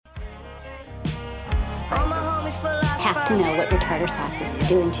have to know what your tartar sauce is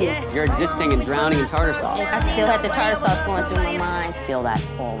doing to you. You're existing and drowning in tartar sauce. I feel like the tartar sauce going through my mind. Feel that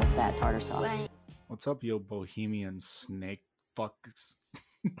all with that tartar sauce. What's up, yo bohemian snake fucks?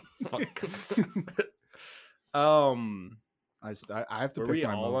 I have to Were pick we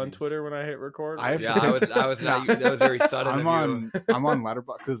my all movies. on Twitter when I hit record? I have Yeah, to I was not. That was very sudden. I'm of on you. I'm on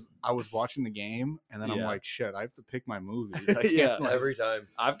Letterpod because I was watching the game and then I'm Yeah. like, shit, I have to pick my movies. I can't, Yeah. like, Every time.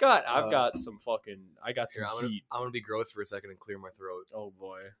 I've got some fucking. I got Here, some heat. I'm gonna be gross for a second and clear my throat. Oh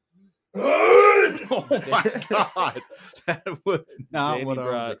boy. oh my god, that was not Danny what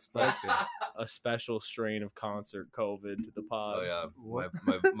I was brought expecting. a special strain of concert COVID to the pod. Oh yeah, What?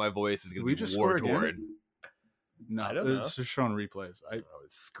 my voice is Did gonna we be just war score again? torn. No, I don't know. it's just showing replays. I I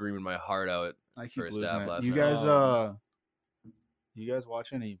was screaming my heart out. keep First losing half it. last You night. guys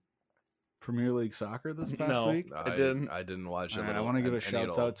watch any Premier League soccer this past No. week? I didn't. I didn't watch it. All right, I want to give a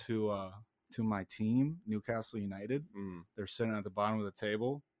shout out to my team, Newcastle United. Mm. They're sitting at the bottom of the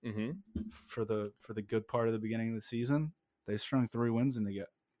table Mm-hmm. for the good part of the beginning of the season. They strung 3 wins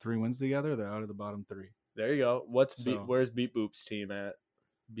together. They're out of the bottom 3. There you go. Where's Beat Boop's team at?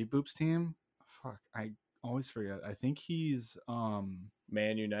 Beep Boop's team. Fuck, I always forget. I think he's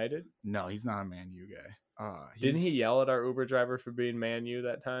Man United. no, he's not a Man U guy. Didn't he he's- yell at our Uber driver for being Man U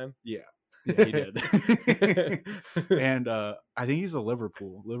that time? Yeah, Yeah, he did. and I think he's a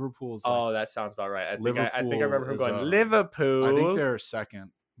Liverpool. Liverpool's. Like, Oh, that sounds about right. I think I Liverpool remember him is, going Liverpool. I think they're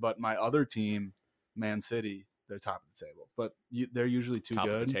second, but my other team, Man City, they're top of the table. But they're usually too top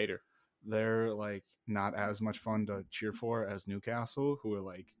good. of the tater. They're like not as much fun to cheer for as Newcastle, who are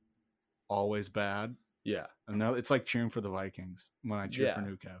like always bad. Yeah, And now it's like cheering for the Vikings when I cheer for Yeah.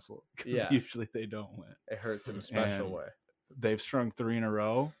 Newcastle because Yeah. usually they don't win. it hurts in a special And- way. They've strung 3 in a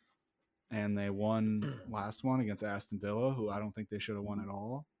row, and they won last one against Aston Villa, who I don't think they should have won at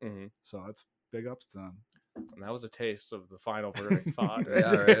all. Mm-hmm. So it's big ups to them. And that was a taste of the final verdict pod.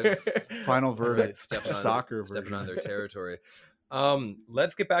 Yeah, right. Final Really verdict, stepping on soccer stepping version. on their territory.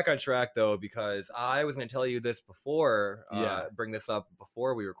 Let's get back on track though, because I was going to tell you this before, Yeah. bring this up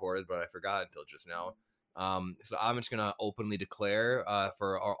before we recorded, but I forgot until just now. So I'm just going to openly declare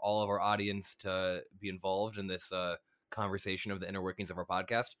for all of our audience to be involved in this conversation of the inner workings of our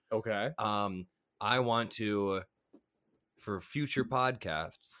podcast. Okay. I want to, for future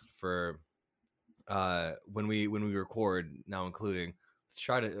podcasts, for when we record now, including, let's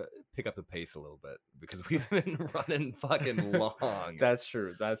try to pick up the pace a little bit because we've been running fucking long. That's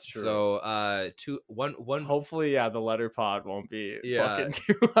true. That's true. So one hopefully, yeah, the letter pod won't be Yeah, fucking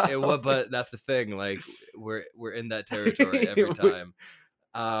too it would, but that's the thing. Like we're in that territory every time.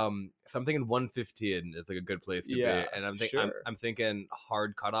 So I'm thinking 115 is like a good place to Yeah, be, and I'm sure. thinking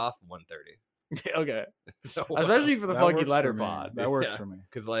hard cutoff 130. Okay. Especially for the That fucking works letter for me. pod. That works Yeah. for me.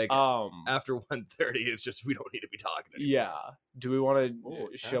 because like after 130, it's just we don't need to be talking anymore. yeah. Do we want Oh, to?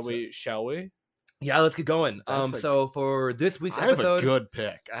 that's Shall we? Yeah, let's get going. That's So for this week's I have episode, a good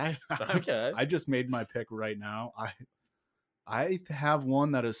pick. Okay. I just made my pick right now. I have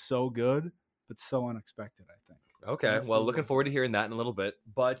one that is so good, but so unexpected, I think. okay. That's Well, so looking good. forward to hearing that in a little bit.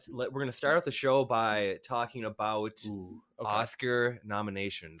 But we're gonna start off the show by talking about Ooh. Okay. Oscar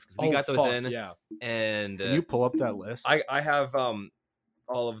nominations because we Oh, got those fuck, in, Yeah. and Can you pull up that list? I have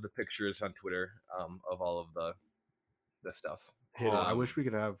all of the pictures on Twitter of all of the stuff. I wish we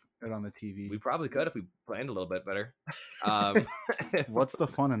could have it on the TV. We probably could if we planned a little bit better. What's the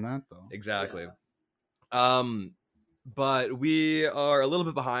fun in that, though? Exactly. But we are a little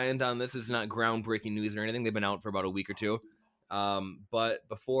bit behind on this. It's not groundbreaking news or anything. They've been out for about a week or two. But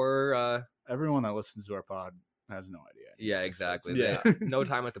before, Everyone that listens to our pod has no idea. yeah, exactly. Yeah. No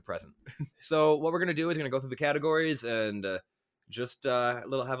time like the present. So what we're gonna do is gonna go through the categories and just have a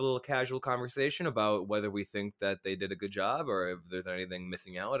little casual conversation about whether we think that they did a good job or if there's anything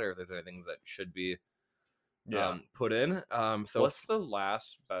missing out or if there's anything that should be Yeah. put in. So What's the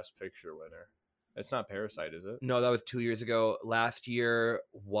last Best Picture winner? It's not Parasite, is it? no, that was 2 years ago. Last year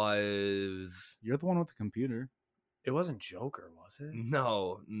was You're the one with the computer. It wasn't Joker, was it?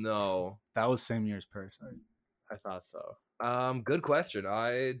 no. That was same year as Parasite. I thought so. Good question.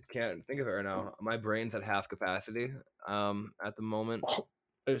 I can't think of it right now. My brain's at half capacity at the moment.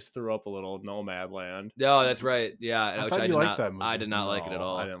 I just threw up a little Nomadland. No, that's right. Yeah, I which thought I you did liked not. that movie. I did not like it at No,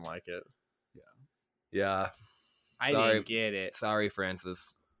 all. I didn't like it. Yeah, I Sorry. didn't get it. sorry,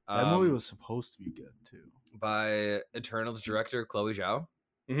 Francis. That movie was supposed to be good too. by Eternals director Chloe Zhao.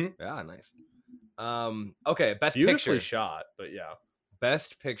 Mhm. Yeah, nice. Okay, best Beautifully picture. shot, but yeah.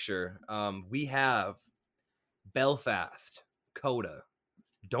 Best picture. We have Belfast, Coda,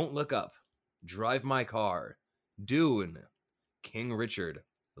 Don't Look Up, Drive My Car, Dune, King Richard,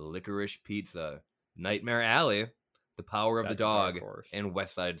 Licorice Pizza, Nightmare Alley, The Power of the That's a dark Dog, horse. and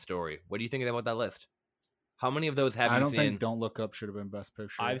West Side Story. What do you think about that list? How many of those have I you don't seen? think Don't Look Up should have been Best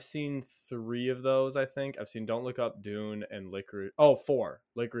Picture. I've seen 3 of those. I think I've seen Don't Look Up, Dune, and Licorice. Oh, 4: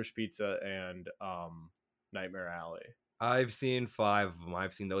 Licorice Pizza and Nightmare Alley. I've seen 5 of them.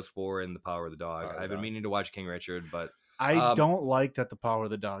 I've seen those 4 in The Power of the Dog. Power of the I've been Dog. meaning to watch King Richard, but I don't like that The Power of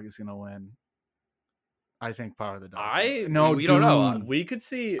the Dog is going to win. I think Power of the Dog. we don't know. Dune. We could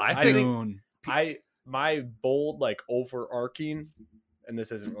see. I think Dune. my bold like overarching, and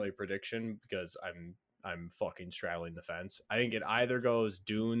this isn't really a prediction because I'm fucking straddling the fence. I think it either goes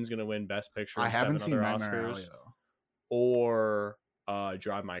Dune's gonna win Best Picture. I and haven't 7 seen other Nightmare Oscars, Alley though. or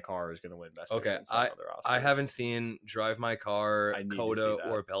Drive My Car is gonna win Best Picture. Okay, and 7 other Oscars. I haven't seen Drive My Car, I need to Coda, see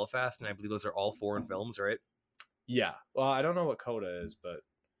that. or Belfast, and I believe those are all foreign films, right? Yeah, well, I don't know what Coda is, but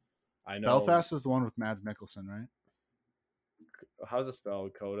I know Belfast is the one with Mads Mikkelsen, right? How's it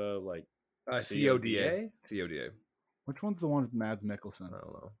spelled? Coda, like CODA. CODA. Which one's the one with Mads Mikkelsen? I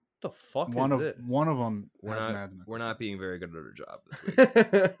don't know. What the fuck One is of it? one of them We're has not. Mads Mikkelsen. We're not being very good at our job this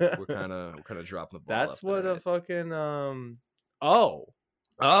week. we're kind of dropping the ball. That's left and what a right. fucking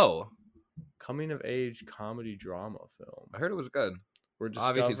Oh, coming of age comedy drama film. I heard it was good. We're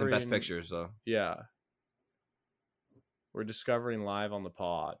Obviously, it's in Best discovering- Picture, so Yeah. We're discovering live on the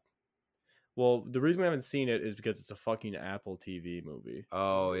pod. Well, the reason we haven't seen it is because it's a fucking Apple TV movie.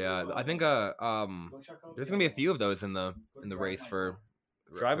 oh yeah, I think there's gonna be a few of those in the race for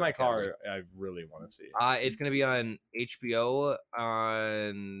Drive for My Academy. Car, I really want to see. It's gonna be on HBO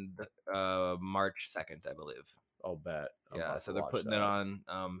on March 2nd, I believe. I'll bet. I'm Yeah, about so to they're watch putting that. it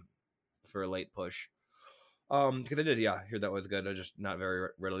on for a late push. Because I did, hear that was good. Just not very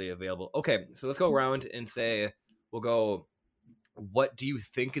readily available. Okay, so let's go around and say we'll go. What do you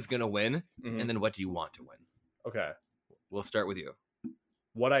think is gonna win, Mhm. and then what do you want to win? Okay. We'll start with you.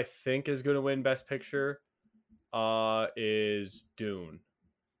 What I think is going to win Best Picture is Dune.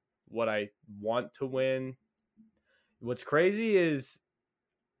 What I want to win. What's crazy is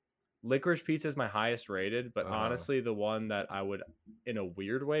Licorice Pizza is my highest rated, but Uh-huh. honestly, the one that I would, in a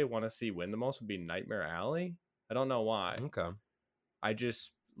weird way, want to see win the most would be Nightmare Alley. I don't know why. Okay.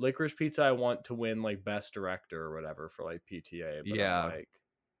 Licorice Pizza, I want to win like Best Director or whatever for like PTA. But Yeah. I'm like,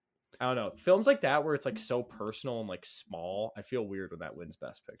 I don't know. Films like that where it's like so personal and like small, I feel weird when that wins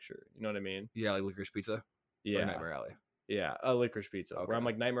Best Picture. You know what I mean? Yeah, like Licorice Pizza. Or Yeah. Nightmare Alley. Yeah, Licorice Pizza. Where I'm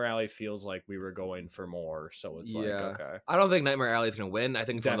Okay. like, Nightmare Alley feels like we were going for more, so it's like, Yeah. okay. I don't think Nightmare Alley is gonna win. I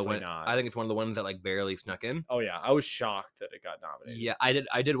think it's Definitely one of the not. I think it's one of the ones that like barely snuck in. Oh yeah, I was shocked that it got nominated. Yeah,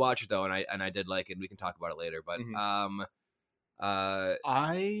 I did watch it though, and I did like it. We can talk about it later, but Mhm.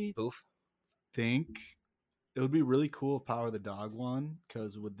 I Boof. think it would be really cool if Power of the Dog won,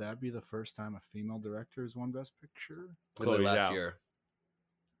 because would that be the first time a female director has won Best Picture? Chloe last Zhao. year,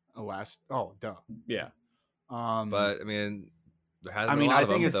 Duh. Yeah. but I mean, there hasn't I been mean, a lot I of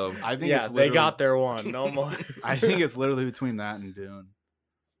think them, it's. so I think Yeah, it's they literally- got their one. No more. I think it's literally between that and Dune.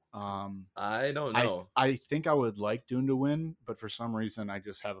 I don't know. I think I would like Dune to win, but for some reason, I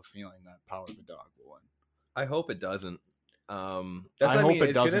just have a feeling that Power of the Dog will win. I hope it doesn't. That's I what hope mean. it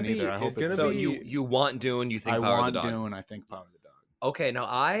It's gonna doesn't be- either. I hope it's it's- gonna So be. you want Dune? You think I Power want of the Dog? Dune. I think Power of the Dog. Okay, now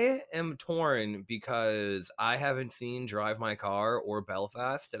I am torn because I haven't seen Drive My Car or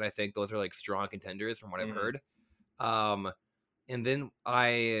Belfast, and I think those are like strong contenders from what I've heard. And then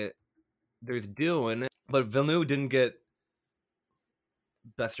there's Dune, but Villeneuve didn't get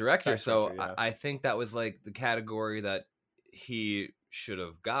Best Director, Best so Director, yeah. I think that was like the category that he should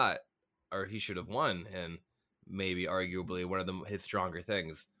have got, or he should have won, and maybe arguably one of his stronger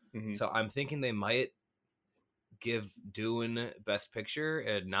things. Mhm. So I'm thinking they might give Dune Best Picture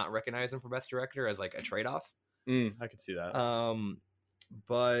and not recognize him for Best Director as like a trade-off. I could see that.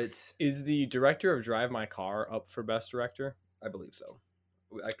 But Is the director of Drive My Car up for Best Director? I believe so.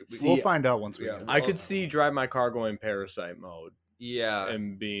 We'll find out once we. yeah. get I it. could see Drive My Car going Parasite mode Yeah,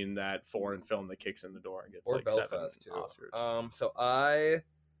 and being that foreign film that kicks in the door and gets or like Belfast 7 too. Oscars. So I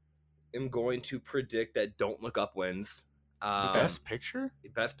am going to predict that Don't Look Up wins. Best Picture.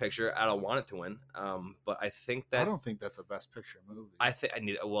 Best Picture. I don't want it to win. But I think that I don't think that's a Best Picture movie. I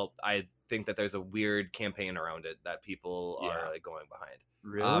think that there's a weird campaign around it that people are Yeah. like going behind.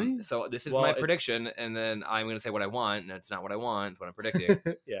 Really? So this is Well, my it's- prediction, and then I'm going to say what I want, and it's not what I want. It's what I'm predicting.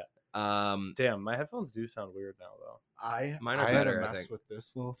 Yeah. Um, Damn, my headphones do sound weird now though. Mine are I better, had I a mess think. with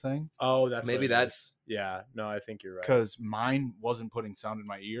this little thing Oh, that's Maybe what it that's- is. Yeah. No, I think you're right. because mine wasn't putting sound in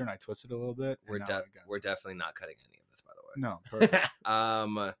my ear, and I twisted a little bit. and we're now it got we're sound. definitely not cutting any of this, by the way. No,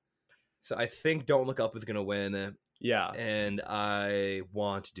 perfect. So I think Don't Look Up is going to win, Yeah. and I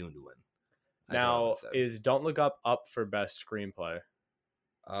want Dune to win. That's what I Now would say. is Don't Look Up for Best Screenplay?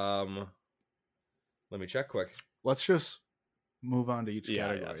 Let me check quick. let's just move on to each Yeah,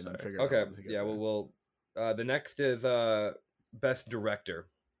 category and then sorry. figure out. Okay. what to get Yeah. there. Well, the next is best director.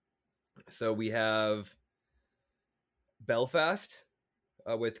 So we have Belfast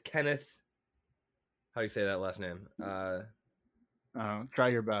with Kenneth. How do you say that last name? Try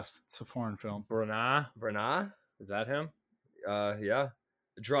your best. It's a foreign film. Branagh, Branagh. is that him? Yeah.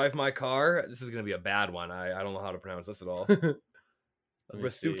 Drive My Car. This is gonna be a bad one. I don't know how to pronounce this at all. Let me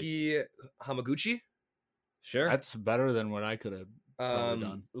see. Rasuki Hamaguchi. Sure. That's better than what I could have probably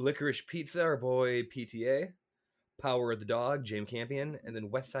done. Licorice Pizza, our boy PTA. Power of the Dog, James Campion, and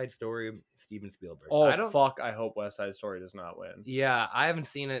then West Side Story, Steven Spielberg. Oh, fuck. I hope West Side Story does not win. Yeah, I haven't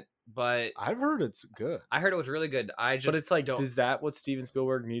seen it, but I've heard it's good. I heard it was really good. But it's like, is that what Steven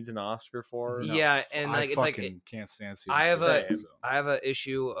Spielberg needs an Oscar for? No. Yeah, and like I it's like can't stand Steven I have Spielberg, so. I have an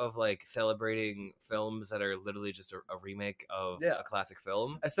issue of like celebrating films that are literally just a remake of a classic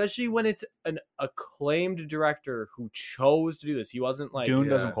film, especially when it's an acclaimed director who chose to do this. He wasn't like Dune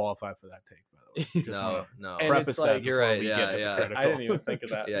doesn't qualify for that take, by the way. Just no. And preface it's that like, you're before right. we Yeah, get yeah. hypocritical. I didn't even think of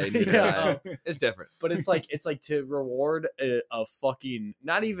that. Yeah, you did. Yeah. It's different. But it's like to reward a fucking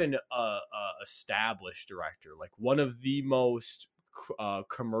not even a established director, like one of the most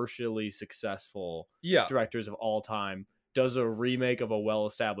commercially successful directors of all time does a remake of a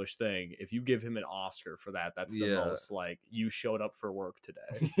well-established thing. If you give him an Oscar for that, that's the most like you showed up for work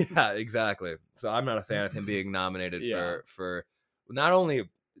today. Yeah, exactly. So I'm not a fan of him being nominated for not only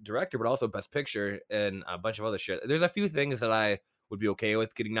director but also best picture and a bunch of other shit. There's a few things that I would be okay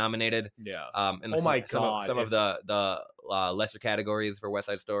with getting nominated. Yeah. And some of the lesser categories for West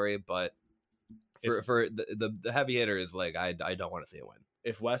Side Story, but for the heavy hitters, like I don't want to see it win.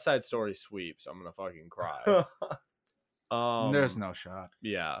 If West Side Story sweeps, I'm gonna fucking cry. There's no shot.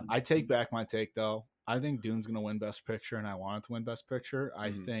 Yeah. I take back my take though. I think Dune's gonna win Best Picture, and I want it to win Best Picture.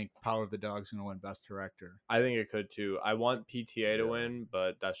 I think Power of the Dog's gonna win Best Director. I think it could too. I want PTA to win,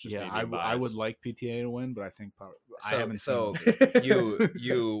 but that's just me being biased. I would like PTA to win, but I think Power. So, I haven't so seen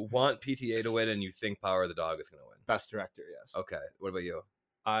you want PTA to win, and you think Power of the Dog is gonna win. Best Director. Yes. Okay. What about you?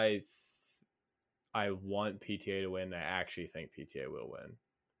 I want PTA to win. I actually think PTA will win.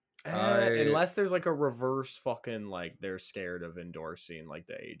 Unless there's like a reverse fucking like they're scared of endorsing like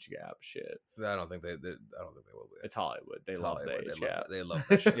the age gap shit. I don't think they will win. It's Hollywood. They love Hollywood. the age gap. They love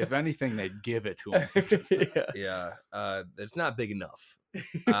that shit. If anything, they'd give it to him. Yeah. It's not big enough.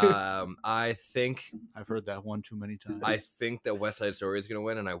 I think I've heard that one too many times. I think that West Side Story is gonna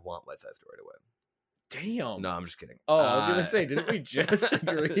win, and I want West Side Story to win. Damn. No, I'm just kidding. Oh, I was gonna say, didn't we just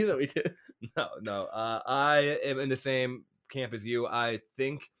agree that we did? No. I am in the same camp as you. I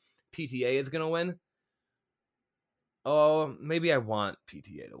think PTA is gonna win. Oh, maybe I want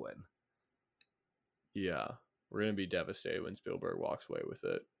PTA to win. Yeah, we're gonna be devastated when Spielberg walks away with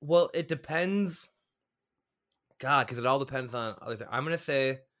it. Well, it depends. God, because it all depends on other things. I'm gonna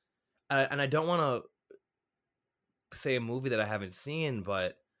say, and I don't want to say a movie that I haven't seen,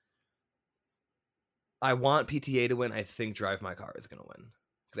 but I want PTA to win. I think Drive My Car is gonna win.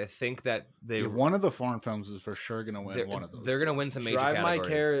 Because I think that one of the foreign films is for sure going to win one of those. They're going to win some major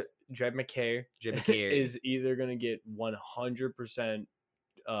categories. Drive My Car is either going to get 100%.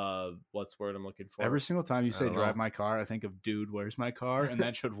 What's the word I'm looking for? Every single time you say "Drive My Car," I think of "Dude, Where's My Car," and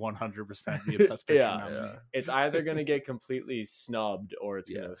that should 100% be a Best Picture nominee. It's either going to get completely snubbed or it's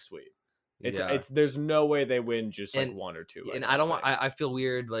going to sweep. It's there's no way they win just like one or two. And I feel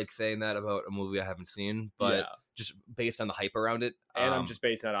weird like saying that about a movie I haven't seen, but just based on the hype around it. And I'm just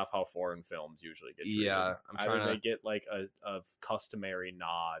basing that off how foreign films usually get treated. Yeah. Either they get like a customary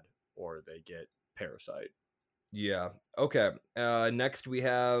nod or they get Parasite. Yeah. Okay. Next we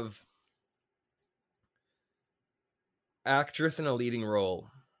have actress in a leading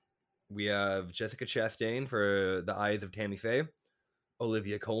role. We have Jessica Chastain for The Eyes of Tammy Faye,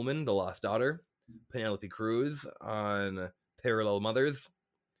 Olivia Colman, The Lost Daughter, Penelope Cruz on Parallel Mothers,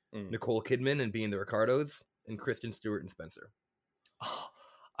 Nicole Kidman in Being the Ricardos, and Kristen Stewart and Spencer. Oh,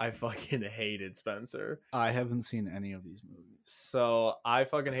 I fucking hated Spencer. I haven't seen any of these movies. So I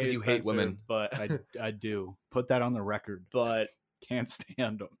fucking hate you Spencer, hate women. But I do. Put that on the record. But can't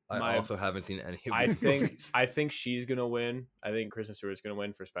stand them. I also haven't seen any of these movies. I think she's gonna win. I think Kristen Stewart's gonna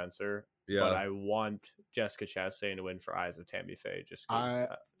win for Spencer. Yeah. But I want Jessica Chastain to win for Eyes of Tammy Faye. Just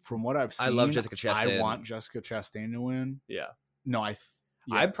from what I've seen, I love Jessica Chastain. I want Jessica Chastain to win. Yeah. No,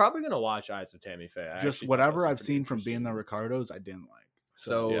 I'm probably gonna watch Eyes of Tammy Faye. Just whatever I've seen from Being the Ricardos, I didn't like.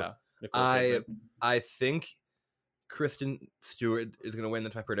 So yeah, I think Kristen Stewart is going to win.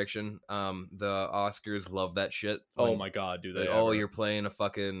 That's my prediction. The Oscars love that shit. Oh my god, do they? Like, you're playing a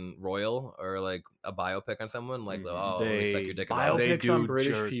fucking royal or like a biopic on someone. Like, they suck your dick. Biopics do on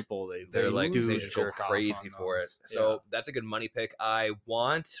British jerk. people. They they're like do they just go jerk off crazy on for it. those. So that's a good money pick. I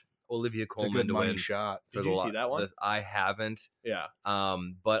want Olivia It's a Colman good to money win. shot. Did you see that one? I haven't. Yeah.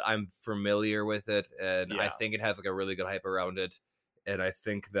 But I'm familiar with it, and I Yeah. think it has like a really good hype around it, and I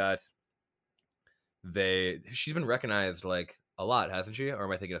think that she's been recognized like a lot, hasn't she? Or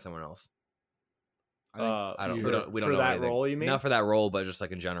am I thinking of someone else? I don't. We don't for know that anything. role. You mean Not for that role, but just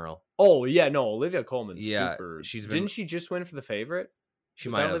like in general. Oh yeah, no, Olivia Colman's Yeah, super. she's been- Didn't she just win for The Favorite? She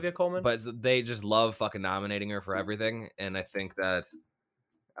Was might that have, Olivia Colman, but they just love fucking nominating her for everything, and I think that,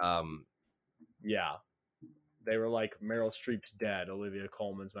 yeah, they were like Meryl Streep's dead. Olivia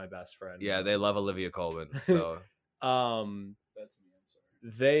Colman's my best friend. yeah, they love Olivia Colman. So That's me. I'm sorry.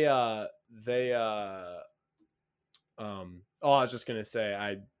 they oh, I was just gonna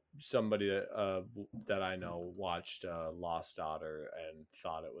say somebody that I know watched Lost Daughter and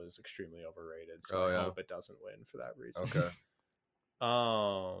thought it was extremely overrated. So I hope it doesn't win for that reason. okay.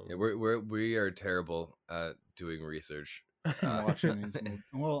 Yeah, we are terrible at doing research. Watching these movies.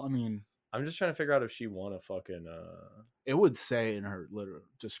 Well, I mean, I'm just trying to figure out if she won a fucking it would say in her literal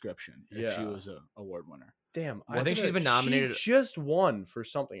description if she Yeah. was a award winner. damn. I think she's been nominated- She just won for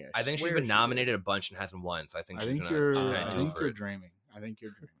something. I think she's swear been she nominated a bunch and hasn't won, so I think I she's think gonna. you're. she's I gonna I do think for you're it. dreaming. I think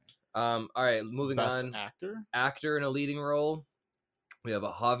you're dreaming. All right, moving Best on. actor. Actor in a leading role. We have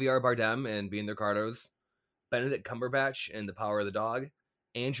Javier Bardem in Being the Ricardos, Benedict Cumberbatch in The Power of the Dog,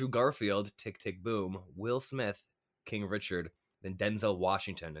 Andrew Garfield, Tick Tick Boom, Will Smith, King Richard, then Denzel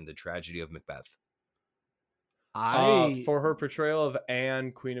Washington in The Tragedy of Macbeth. I for her portrayal of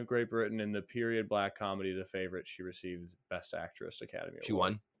Anne, Queen of Great Britain in the period black comedy The Favorite, she received Best Actress Academy Award. She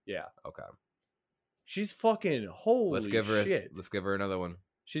won. Yeah, Okay, she's fucking holy let's give her. shit. Let's give her another one.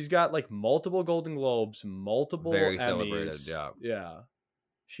 She's got like multiple Golden Globes, multiple Very Emmys. celebrated, yeah. Yeah.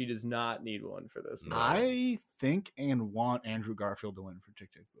 She does not need one for this movie. I think and want Andrew Garfield to win for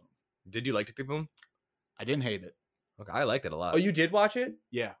Tick Tick Boom. Did you like Tick Tick Boom? I didn't hate it. Okay, I liked it a lot. Oh, you did watch it?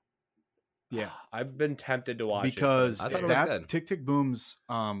 Yeah. Yeah. I've been tempted to watch Because I thought it was that's good. Tick Tick Boom's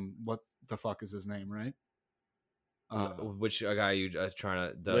what the fuck is his name, right? Which guy you trying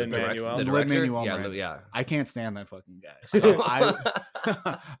to the Lin-Manuel? the director? Lin-Manuel yeah, Miranda. yeah. I can't stand that fucking guy. So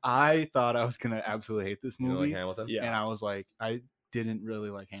I thought I was gonna absolutely hate this You know, like movie. Hamilton. Yeah. And I was like, I didn't really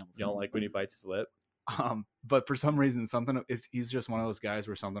like Hamilton. You don't like when he bites his lip? But for some reason, he's just one of those guys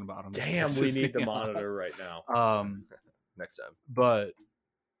where something about him. just Damn, we pisses need the me off. monitor right now. Next time. But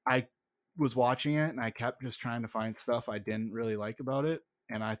I was watching it and I kept just trying to find stuff I didn't really like about it,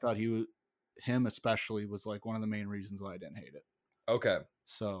 and I thought him especially was like one of the main reasons why I didn't hate it. Okay.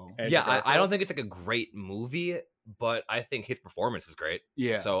 So Andrew Yeah, I Garfield? don't think it's like a great movie, but I think his performance is great.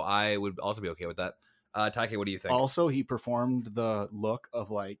 yeah. So I would also be okay with that. Taike, what do you think? Also, he performed the look of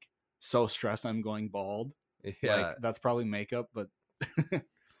like so stressed I'm going bald. yeah. Like that's probably makeup, but you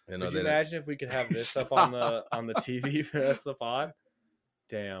know, Could you imagine if we could have this up on the TV for the rest of the pod?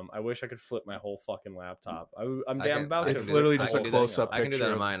 Damn, I wish I could flip my whole fucking laptop. I'm about to. It's literally I just can a do that. close-up I can do that picture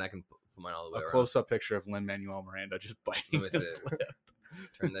on of- mine. I can put mine all the way a around. close-up picture of Lin-Manuel Miranda just biting Let me his see. lip.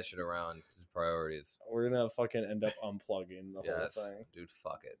 Turn that shit around. This is priorities. We're gonna fucking end up unplugging the Yes, whole thing. dude.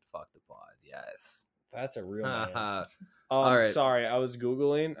 Fuck it. Fuck the pod. Yes. That's a real man. All right. Sorry, I was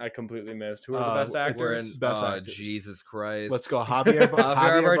googling. I completely missed. Who are the best We're actors? in- Best actors. Jesus Christ. Let's go, Javier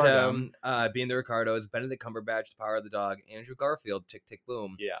Javier Bardem. Bardem, Being the Ricardos, Benedict Cumberbatch, The Power of the Dog, Andrew Garfield, Tick Tick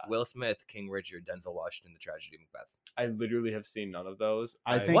Boom, Yeah. Will Smith, King Richard, Denzel Washington, The Tragedy of Macbeth. I literally have seen none of those.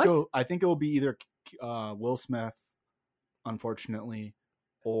 I think it will be either Will Smith, unfortunately,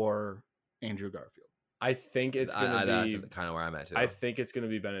 or Andrew Garfield. I think it's gonna That's be. kind of where I'm at too. I think it's gonna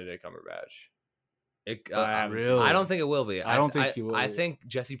be Benedict Cumberbatch. It, but I haven't really? I don't think it will be. I don't think he will. I think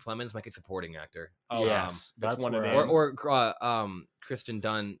Jesse Plemons might get supporting actor, Oh, Yes, that's that's one of where them. I'm- Kristen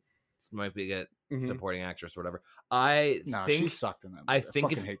Dunn might be get Mhm. supporting actress or whatever. I No, think she sucked in that. I movie. think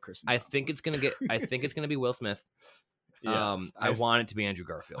fucking it's- hate Kristen. I Dunst. think it's gonna get. I think it's gonna be Will Smith. Yeah. I want it to be Andrew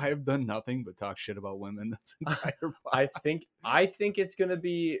Garfield. I have done nothing but talk shit about women this entire I podcast. think it's gonna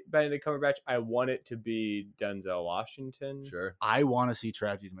be Benedict Cumberbatch. I want it to be Denzel Washington. Sure. I want to see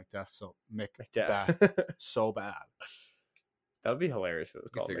Tragedy of Macbeth Macbeth. Macbeth so bad. That would be hilarious if it was You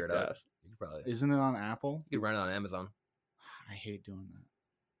can called figure it out. Macbeth. You could probably. Isn't it on Apple? You could run it on Amazon. I hate doing that.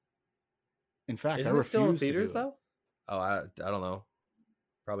 In fact, I Isn't it refuse still in to theaters do it. though? Oh, I don't know.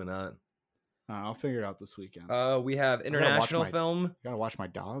 Probably not. I'll figure it out this weekend. We have watch international my- film. Gotta watch my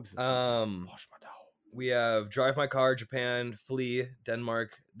dogs. This weekend. Wash my dog. We have Drive My Car, Japan, Flee,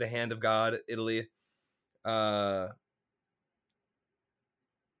 Denmark, The Hand of God, Italy.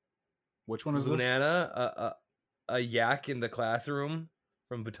 Which one is this? Lunana, a yak in the classroom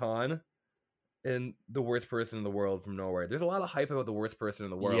from Bhutan. and the worst person in the world from Norway. There's a lot of hype about the worst person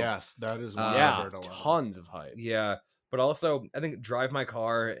in the world. Yes, that is one I've Yeah, heard a lot. tons of hype. Yeah, but also I think Drive My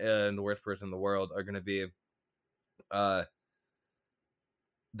Car and the worst person in the world are going to be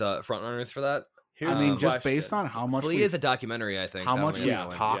the front runners for that. Here's I mean, the just based question. on how much Flea is a documentary, I think. how so much I mean, we've Yeah.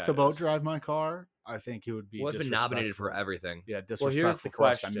 it's talked it about is. Drive My Car, I think it would be. well, it's been nominated for disrespectful. everything. Yeah, Well, here's disrespectful the for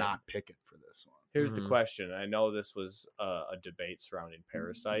us to question. not pick it for this one. Here's the Mhm. question. I know this was a debate surrounding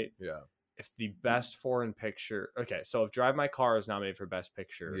Parasite. Yeah, If the best foreign picture, okay, so if Drive My Car is nominated for best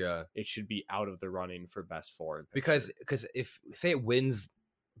picture, yeah. it should be out of the running for best foreign picture. Because if say it wins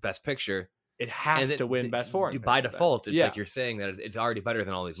Best Picture, it has and to win then best foreign by picture then. default, it's Yeah. like you're saying that it's already better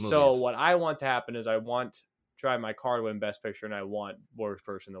than all these movies. So what I want to happen is I want Drive My Car to win best picture, and I want Worst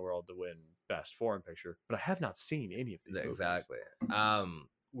Person in the World to win best foreign picture. But I have not seen any of these movies. Exactly.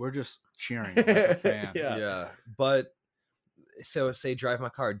 We're just cheering like a fan. Yeah. Yeah. But so say Drive My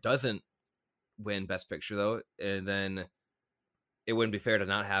Car doesn't win Best Picture though, and then it wouldn't be fair to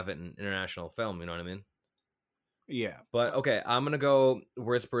not have it in international film, you know what I mean? Yeah, But okay, I'm gonna go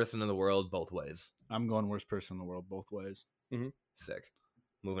worst person in the world both ways. I'm going worst person in the world both ways. Sick.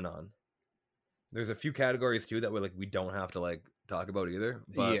 Moving on. There's a few categories too that we don't have to talk about either.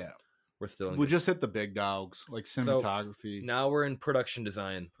 But Yeah, we're still in we just hit the big dogs like cinematography. now we're in production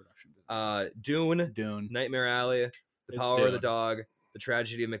design. Production design. Dune, Dune. Nightmare Alley, The It's Power of the Dune. Dog, The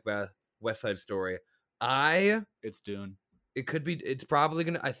Tragedy of Macbeth, West Side Story. It's Dune. It could be. It's probably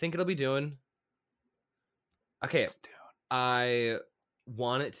gonna. I think it'll be Dune. Okay, It's Dune. I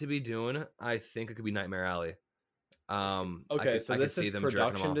want it to be Dune. I think it could be Nightmare Alley. Okay, so this is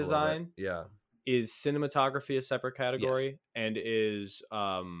production design. Yeah, Is cinematography a separate category? And is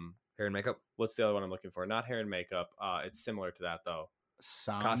hair and makeup, what's the other one I'm looking for? Not hair and makeup. It's similar to that though.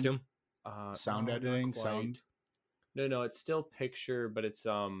 Sound. costume. Sound No, not editing. quite. Sound. No, it's still picture, but it's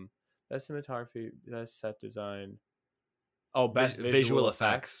that's cinematography, that's set design. Oh, best visual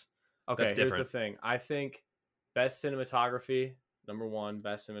effects. Okay, That's here's different. the thing. I think best cinematography, number one,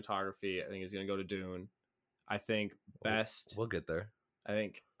 best cinematography, I think is gonna go to Dune. I think best We'll get there. I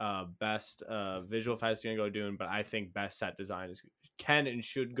think best visual effects is gonna go to Dune, but I think best set design can and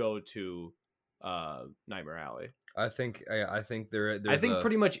should go to Nightmare Alley. I think there's I think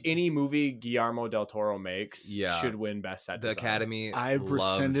pretty much any movie Guillermo del Toro makes Yeah. should win best set the design. Academy. I've loves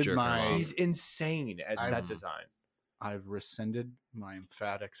rescinded jerking my- them off. He's insane at set I'm- design. I've rescinded my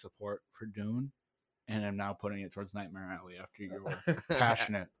emphatic support for Dune, and I'm now putting it towards Nightmare Alley after your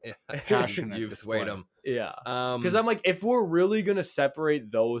passionate. Yeah. passionate You've display. swayed him. Yeah. Because Because I'm like, if we're really gonna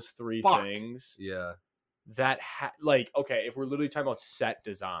separate those three Fuck. things, yeah. that okay, if we're literally talking about set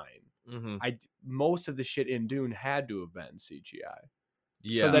design, Mm-hmm. most of the shit in Dune had to have been CGI,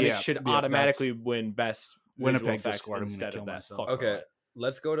 Yeah. so then Yeah, it should yeah, automatically win best visual Winnipeg effects Discord, I'm gonna instead kill of that. myself. Fuck Okay. right.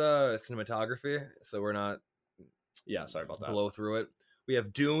 Let's go to cinematography, so we're not Yeah, sorry about that. blow through it. We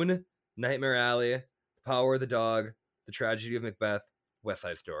have Dune, Nightmare Alley, The Power of the Dog, The Tragedy of Macbeth, West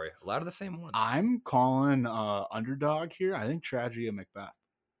Side Story. A lot of the same ones. I'm calling underdog here. I think Tragedy of Macbeth.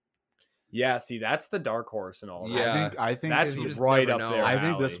 Yeah, see, that's the dark horse and all. That. Yeah. I think that's you just right never up know. there. I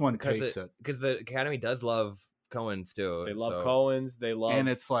think alley. this one because takes it. because the Academy does love Coens too. They love so- Coens. They love, And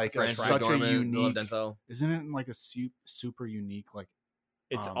it's like Francis such a McDormand, they love unique. Denzel. Isn't it like a super unique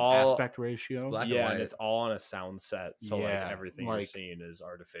it's all aspect ratio? black and yeah, white. and it's all on a sound set, so Yeah, like everything you're like- seeing is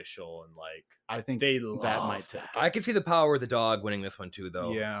artificial and like I think they that love might take that. it. I could see The Power of the Dog winning this one too,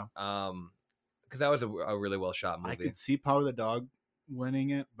 though. Yeah, because that was a really well shot I movie. could see Power of the Dog winning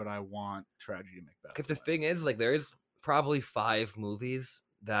it, but I want Tragedy of Macbeth. Because the to win. thing is, there's probably 5 movies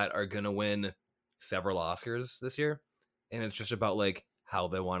that are gonna win several Oscars this year, and it's just about how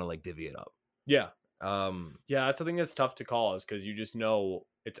they want to divvy it up. Yeah, Um, yeah, that's something that's tough to call, is because you just know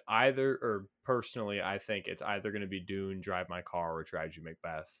it's either, or personally, I think it's either going to be Dune, Drive My Car, or Tragedy of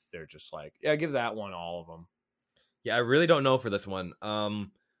Macbeth. They're just like, yeah, give that one all of them. yeah, I really don't know for this one.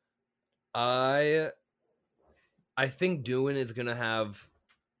 I think Dune is gonna have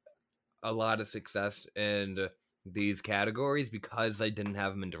a lot of success in these categories because they didn't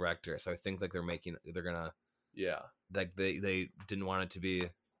have him in director. So I think they're gonna Yeah, they didn't want it to be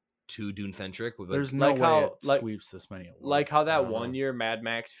too Dune centric. There's no like way how- it like- sweeps this many awards. like how I that don't know. one year Mad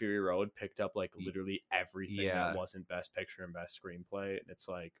Max Fury Road picked up literally everything Yeah. that wasn't Best Picture and Best Screenplay, and it's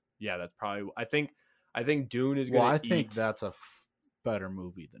like, yeah, that's probably. I think Dune is Well, going I to think eat. that's a better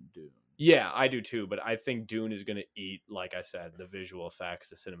movie than Dune. Yeah, I do too, but I think Dune is going to eat, like I said, the visual effects,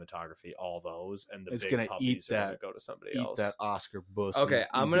 the cinematography, all those, and the It's big gonna puppies eat are going to that- go to somebody Eat else. that Oscar buss. Okay,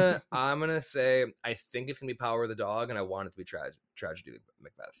 I'm gonna say I think it's gonna be Power of the Dog, and I want it to be Tragedy of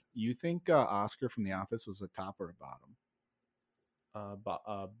Macbeth. You think Oscar from The Office was a top or a bottom?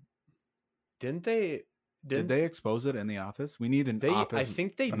 Didn't they? Did they expose it in The Office? We need an Office. I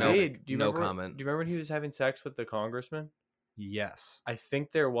think they fanatic. did. Do you No remember, comment. Do you remember when he was having sex with the congressman? Yes. I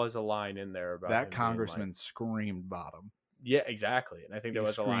think there was a line in there about him That being congressman like, scream bottom. yeah, exactly. And I think there He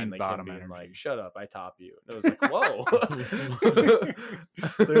was a line screamed like bottom him being energy. like, "Shut up, I top you." And it was like, "Whoa."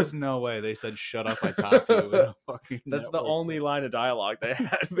 There's no way they said "shut up, I top you." in a fucking That's the network. only line of dialogue they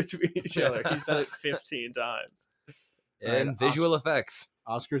had between each other. He said it 15 times. And visual effects.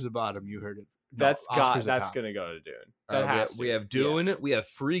 Oscar's a bottom. You heard it. No, That's Oscar's a top. gonna go to Dune. That has we to. have Dune. We have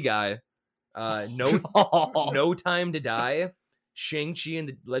Free Guy. No Time to Die. Shang-Chi and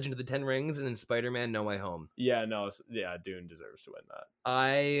the Legend of the Ten Rings, and then Spider-Man No Way Home. Yeah, Dune deserves to win that.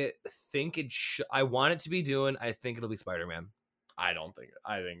 I think I want it to be Dune. I think it'll be Spider-Man. I think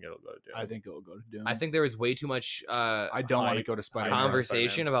it'll go to Dune. I think it'll go to Dune. I think there was way too much I don't want to hype, go to Spider-Man.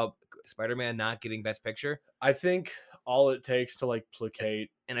 conversation about Spider-Man not getting Best Picture, I think all it takes to like placate.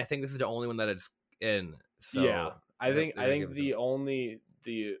 and I think this is the only one that it's in. So Yeah, I think they're gonna give it to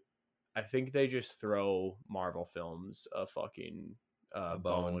the I think they just throw Marvel films a fucking bone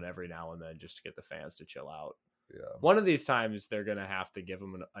bone. every now and then just to get the fans to chill out. Yeah. One of these times they're gonna have to give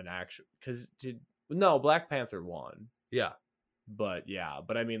them an actual Black Panther won, Yeah. but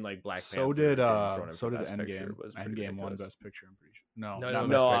I mean like Black So Panther. did getting thrown in for so did Best Picture Endgame. was pretty Endgame won ridiculous. Best Picture. I'm pretty sure. No, No, not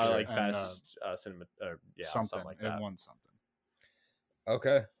no, Best Picture. like And, best cinema, something. like that. It won something.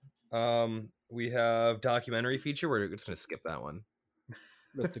 Okay. We have documentary feature. We're just gonna skip that one.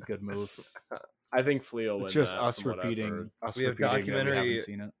 That's a good move. I think Flea will win. It's just that, us from what I've repeating. heard. Us We have repeating that we documentary- haven't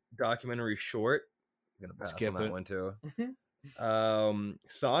seen it. Documentary short. I'm gonna pass Skip on that it. one too. Mhm.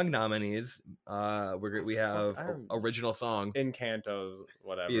 Song nominees. We have I'm- original song. Encanto's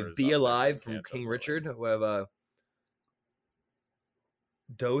whatever. We is have up Be there. Alive from Encanto's King the Richard. We have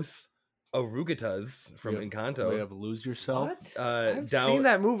Dos Orugatas from We have- Encanto. We have Lose winner. Yourself. What? Uh, I've down seen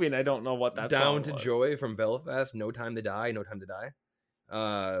that movie and I don't know what that Down song to was. Joy from Belfast. No Time to Die. No Time to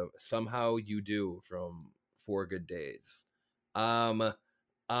Die. Somehow You Do from Four Good Days.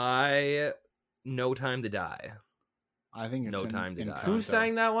 I No Time to Die. I think it's No Time to Die. Who Encanto.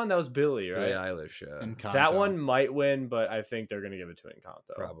 sang that one? That was Billy, right? Billie Eilish. Encanto. That one might win, but I think they're gonna give it to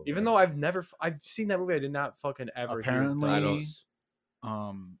Encanto. Probably. Even though I've seen that movie, I did not fucking ever. Apparently, hear titles.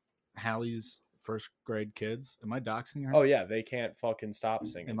 Hallie's first grade kids. Am I doxing her? Oh yeah, they can't fucking stop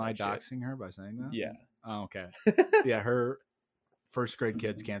singing. Am I that shit. doxing her by saying that? Yeah. Oh, okay. Yeah, her first grade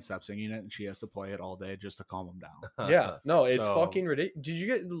kids can't stop singing it, and she has to play it all day just to calm them down. Yeah. No, it's So- fucking ridiculous. Did you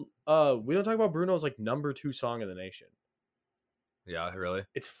get? We don't talk about Bruno's like #2 song in the nation. Yeah, really?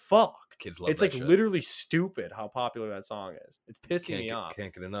 It's fucked. Kids love It's that like shit. literally stupid how popular that song is. It's pissing me off.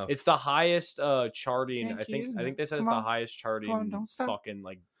 Can't get enough. It's the highest charting. Can't I think get they said enough. it's the Come on. highest charting don't stop. fucking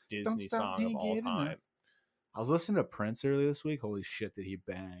like Disney stop song till of you all get enough. time. I was listening to Prince earlier this week. Holy shit, did he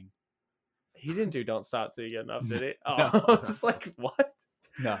bang? He didn't do "Don't Stop Till You Get Enough," did he? Oh, No. I was like, what?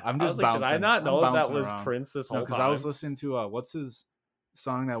 No, I'm I just was like, bouncing. did I not I'm know that bouncing was around. Prince this No, whole because time? I was listening to what's his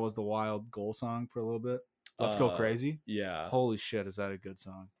song that was the wild goal song for a little bit. Let's Go Crazy. Yeah. Holy shit, is that a good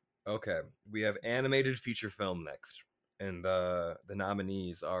song? Okay, we have animated feature film next, and the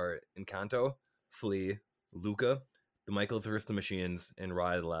nominees are Encanto, Flea, Luca, The Michaels vs. the Machines, and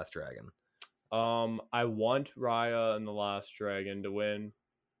Raya the Last Dragon. I want Raya and the Last Dragon to win,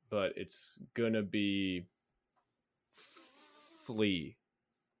 but it's gonna be Flea.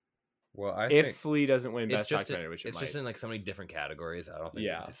 Well, I If think Flea doesn't win it's Best just Documentary, which it it's might, just in like so many different categories. I don't think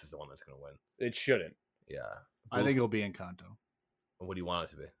Yeah. this is the one that's gonna win. it shouldn't. Yeah, I think it'll be Encanto. What do you want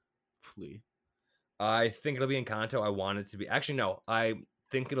it to be? Flea. I think it'll be Encanto. I want it to be. Actually, no. I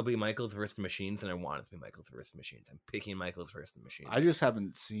think it'll be Michaels vs. the Machines, and I want it to be Michaels vs. the Machines. I'm picking Michaels vs. the Machines. I just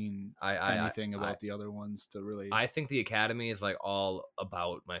haven't seen I anything about the other ones to really. I think the Academy is like all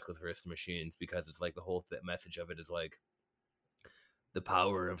about Michaels vs. the Machines because it's like the whole message of it is like the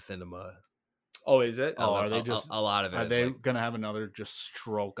power of cinema. Oh, is it? Oh, are they just a lot of it? Are is, they like, gonna have another just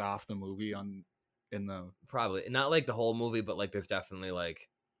stroke off the movie in the? probably not like the whole movie, but like there's definitely like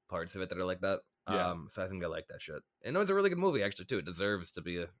parts of it that are like that. Yeah. So I think I like that shit. And it was a really good movie actually too. It deserves to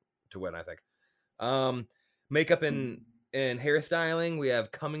be to win, I think. Makeup and hairstyling, we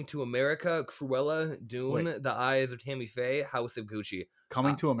have Coming to America, Cruella, Dune, Wait. The Eyes of Tammy Faye, House of Gucci.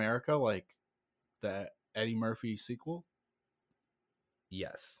 Coming to America, like the Eddie Murphy sequel.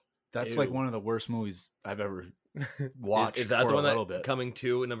 Yes. That's like Ew. one of the worst movies I've ever watched. Is that for the one a little that bit? Coming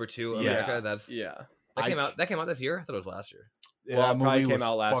to number 2 Yes. America? That's Yeah. that came out this year? I thought it was last year. Yeah, Well, that it probably movie came was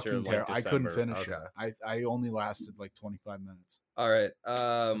out last year, fucking like, I couldn't December. finish it. I only lasted like 25 minutes. All right.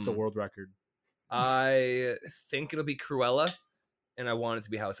 It's a world record. I think it'll be Cruella, and I want it to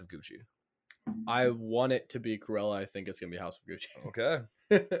be House of Gucci. I want it to be Cruella. I think it's gonna be House of Gucci.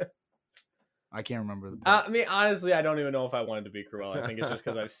 Okay. I can't remember the. I mean, honestly, I don't even know if I wanted to be Cruella. I think it's just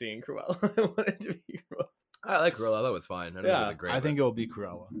because I've seen Cruella. I wanted to be Cruella. I like Cruella. That was fine. I think it was a great. I think it will be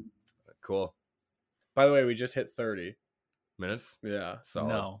Cruella. Cool. By the way, we just hit 30 minutes. Yeah. So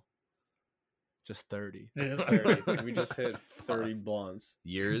no, just 30. Just 30. We just hit 30 blunts.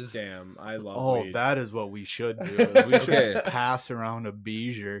 Years. Damn, I love. Oh, weed. that is what we should do. Is we should Okay. pass around a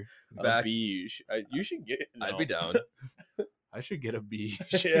beige. A beige. You should get. No. I'd be down. I should get a beige.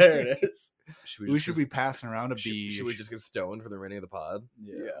 There it is. We should be passing around a Should, beige. should we just get stoned for the remaining of the pod?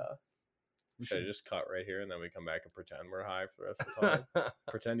 Yeah. Should I just cut right here and then we come back and pretend we're high for the rest of the time?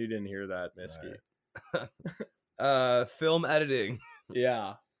 Pretend you didn't hear that, Misky. Film editing.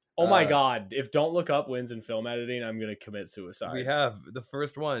 Yeah. Oh my God. If Don't Look Up wins in film editing, I'm going to commit suicide. We have the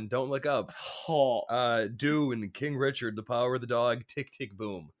first one. Don't Look Up. Oh. Dune, King Richard, The Power of the Dog, Tick Tick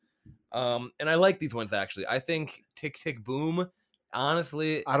Boom. And I like these ones actually. I think Tick Tick Boom,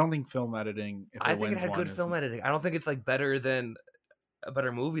 honestly, I don't think film editing. If I it think it wins had one, good is- film editing. I don't think it's like better than a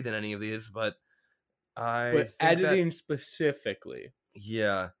better movie than any of these, but But think editing specifically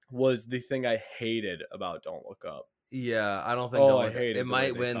yeah, was the thing I hated about Don't Look Up. yeah. I don't think. Oh, Don't I Look Up- hated it the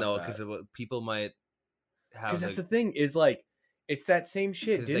might way they win cut though that. because people might have. Because that's like- the thing is like, it's that same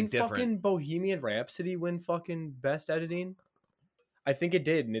shit. It's, like, Didn't different. fucking Bohemian Rhapsody win fucking best editing? I think it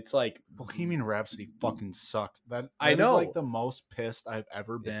did, and it's like, Bohemian Rhapsody fucking sucked. That I is, know. like the most pissed I've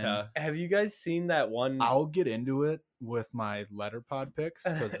ever been. Yeah. have you guys seen that one? I'll get into it with my Letterpod picks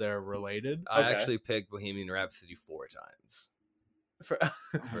because they're related. I Okay. actually picked Bohemian Rhapsody 4 times For,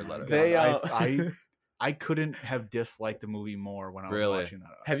 for Letterboxd. They, I couldn't have disliked the movie more when I was Really? watching that.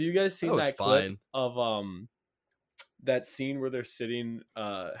 have you guys seen That was that clip fine. of that scene where they're sitting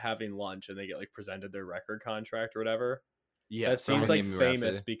having lunch and they get like presented their record contract or whatever? Yeah, That scene's like Bohemian famous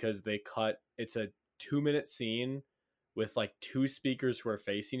Rhapsody. because they cut. It's a 2-minute scene with like 2 speakers who are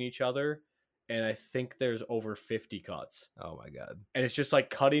facing each other, and I think there's over 50 cuts. Oh my god. And it's just like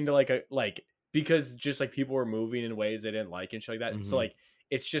cutting to like because just like people were moving in ways they didn't like and shit like that. Mhm. So like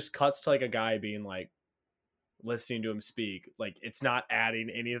it's just cuts to like a guy being like listening to him speak. Like it's not adding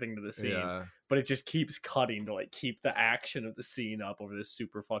anything to the scene, Yeah. but it just keeps cutting to like keep the action of the scene up over this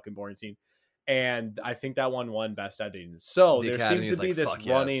super fucking boring scene. And I think that one won best editing. So The there Academy seems to is be like, this "Fuck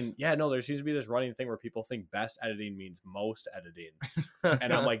running, yes." there seems to be this running thing where people think best editing means most editing.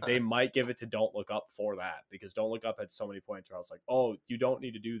 And I'm like, they might give it to Don't Look Up for that, because Don't Look Up had so many points where I was like, oh, you don't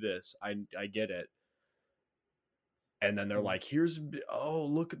need to do this. I get it. And then they're like,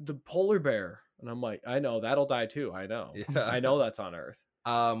 look at the polar bear. And I'm like, I know, that'll die too. I know. Yeah. I know that's on Earth.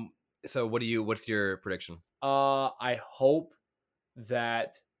 So what's your prediction? I hope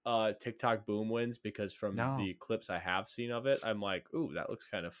that TikTok Boom wins, because from No. the clips I have seen of it, I'm like, ooh, that looks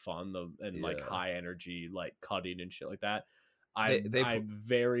kind of fun, and like Yeah. high energy, like cutting and shit like that. They I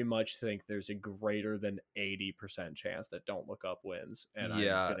very much think there's a greater than 80% chance that Don't Look Up wins, and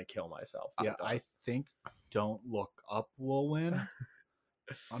Yeah. I'm gonna kill myself. if Yeah, it I does. think Don't Look Up will win.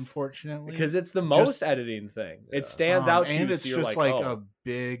 Unfortunately, because it's the Just- most editing thing. Yeah. It stands out to and you, it's so you're just like, like oh. a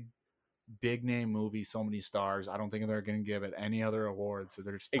big name movie, so many stars. I don't think they're going to give it any other awards. So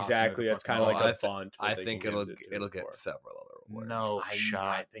they're just tossing it Exactly, at that's kind fucking of Oh, like I a bunt. that I they think can it'll give it to it'll it get for. several other awards. No I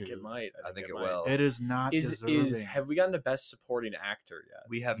shot. think it dude. might. I think it might. will. It is not deserving. Have we gotten to best supporting actor yet?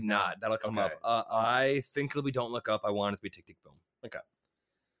 We have not. That'll come Okay. up. I think it'll be Don't Look Up. I want it to be Tick Tick Boom. Okay.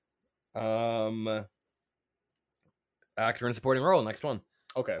 Actor in supporting role. Next one.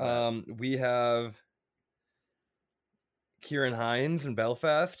 Okay. We have Kieran Hines in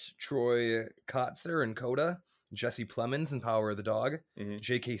Belfast, Troy Kotzer in Coda, Jesse Plemons in Power of the Dog, Mhm.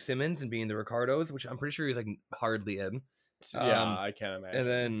 J.K. Simmons in Being the Ricardos, which I'm pretty sure he's like hardly in, Yeah, I can't imagine. and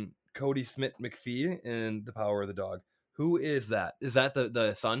then Cody Smith McPhee in The Power of the Dog. Who is that? Is that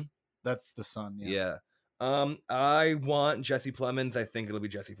the son? That's the son. Yeah. Yeah. I want Jesse Plemons. I think it'll be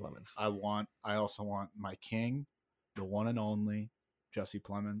Jesse Plemons. I also want my king, the one and only Jesse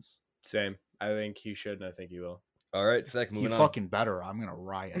Plemons. Same. I think he should, and I think he will. All right, Sec, He moving on. fucking better. I'm gonna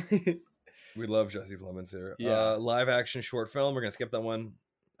riot. We love Jesse Plemons here. Yeah. Live action short film, we're gonna skip that one.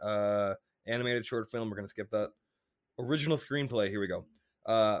 Animated short film, we're gonna skip that. Original screenplay, here we go.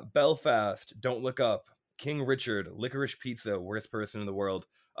 Belfast, Don't Look Up, King Richard, Licorice Pizza, Worst Person in the World.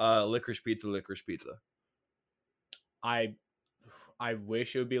 Licorice Pizza, Licorice Pizza. I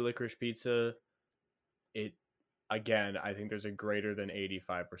wish it would be Licorice Pizza. Again, I think there's a greater than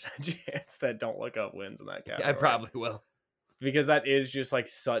 85% chance that Don't Look Up wins in that category. I probably will. Because that is just like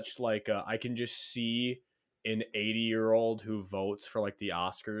such like I can just see an 80-year-old who votes for like the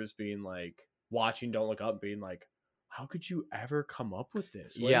Oscars being like watching Don't Look Up and being like, how could you ever come up with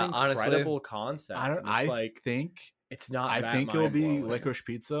this? What Yeah, an honestly, incredible concept. I don't. And it's I like think. it's not. I that think it'll be mind-blowing. Licorice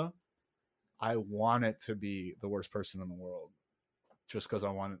Pizza. I want it to be the worst person in the world, just because I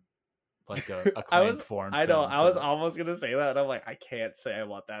want like a acclaimed foreign. I know. film I was to- almost gonna say that, and I'm like, I can't say I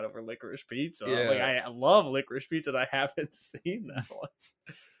want that over Licorice Pizza. Yeah. Like, I love Licorice Pizza, and I haven't seen that one.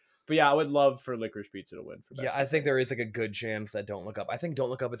 But yeah, I would love for Licorice Pizza to win for best. Yeah, I think there is like a good chance that Don't Look Up. I think Don't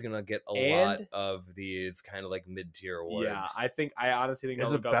Look Up is gonna get a lot And- of these kind of like mid-tier awards. Yeah, I honestly think Is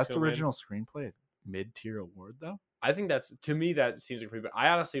Don't it Look Up's best gonna win. original screenplay mid-tier award though? I think that's, to me, that seems like pretty big. I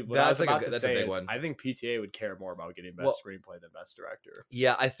honestly, what I That's was like a about good- to that's a say big is, one. I think PTA would care more about getting best Well- screenplay than best director.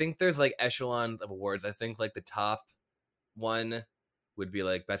 Yeah, I think there's like echelons of awards. I think like the top one would be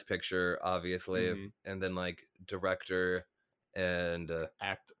like Best Picture, obviously, Mhm. and then like director and The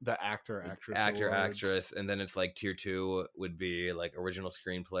actor, actress, actor, awards. actress, and then it's like tier 2 would be like original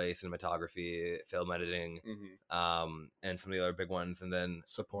screenplay, cinematography, film editing, and some of the other big ones, and then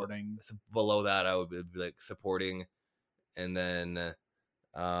supporting. below that I would be like supporting, and then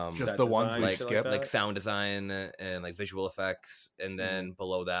Just Set the ones design, we like shit skip. that. like sound design and like visual effects, and then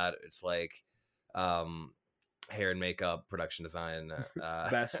below that it's like hair and makeup, production design,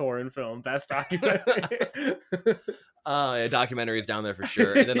 Best foreign film, best documentary. yeah, documentaries down there for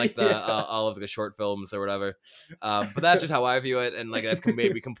sure, and then like the all of the short films or whatever. But that's just how I view it, and like that's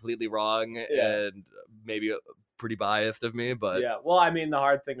maybe completely wrong and maybe pretty biased of me, but Yeah, well, I mean, the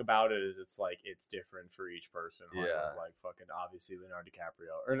hard thing about it is it's like it's different for each person. Yeah. Like fucking obviously Leonardo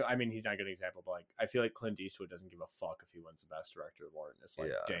DiCaprio, or I mean, he's not a good example, but like I feel like Clint Eastwood doesn't give a fuck if he wins the Best Director award. And it's like,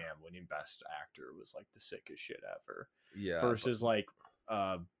 Yeah. damn, winning Best Actor was like the sickest shit ever. yeah, Versus like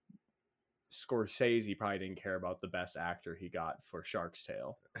Scorsese probably didn't care about the Best Actor he got for Shark's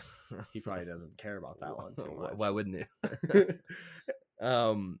Tale. He probably doesn't care about that one too much. Why wouldn't he?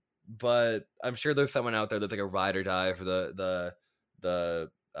 But I'm sure there's someone out there that's like a ride or die for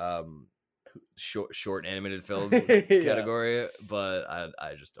the short animated film Yeah. category, but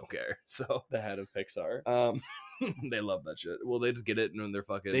I just don't care. So The head of Pixar. they love that shit. Well, they just get it and they're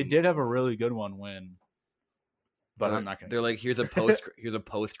fucking. They did have a really good one win, but I'm not gonna. They're like, here's a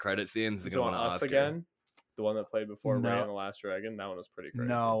post credit scene. This is It's gonna on win an Us Oscar. again. The one that played before No. Ray and the Last Dragon. That one was pretty crazy.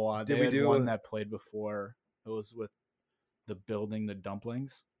 No, Did they we had do one a- that played before. It was with the building the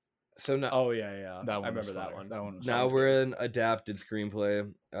dumplings. So now, Oh yeah. That one I remember was that fire. one. That one was now fire. we're in adapted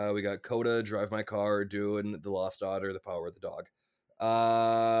screenplay. We got Coda, Drive My Car, Dune, The Lost Daughter, The Power of the Dog.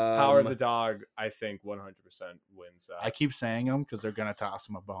 Power of the Dog, I think 100% wins that. I keep saying them because they're gonna toss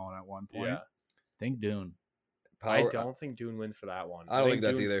him a bone at one point. Yeah. Think Dune. I don't think Dune wins for that one. I don't think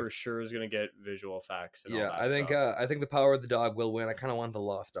that's Dune either. for sure is gonna get visual effects. And Yeah, all that I think stuff. The Power of the Dog will win. I kind of want The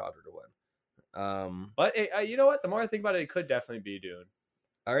Lost Daughter to win. But you know what? The more I think about it, it could definitely be Dune.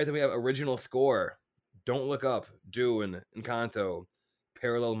 All right, then we have original score. Don't Look Up, Dune, Encanto,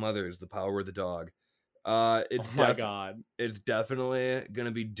 Parallel Mothers, The Power of the Dog. It's Oh my god, it's definitely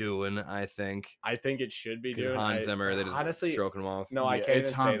gonna be Dune. I think. I think it should be Good Dune. Hans Zimmer. They just honestly, stroking him off. no, I Yeah, can't it's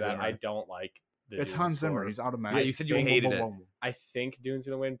even say Hans that. Zimmer. I don't like the It's Dune Hans Zimmer. score. He's automatic. Yeah, you said you hated it. I think Dune's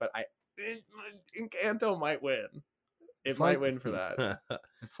gonna win, but Encanto might win. It It's might like- win for that.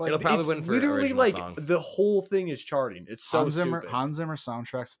 It's like It'll probably It's win for literally original like song. the whole thing is charting. It's so Hans Zimmer. stupid. Hans Zimmer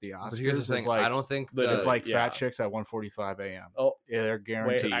soundtracks to the Oscars. But here's the thing. Is like, I don't think Literally, it's like yeah. Fat Chicks at 1:45 a.m. Oh, Yeah, they're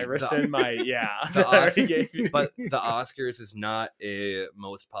guaranteed. wait, I rescind my The I already Oscars, gave you. but the Oscars is not a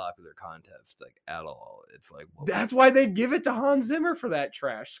most popular contest like at all. It's like That's why they'd give it to Hans Zimmer for that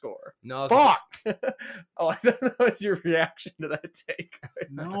trash score. no Fuck. Oh, I thought that was your reaction to that take.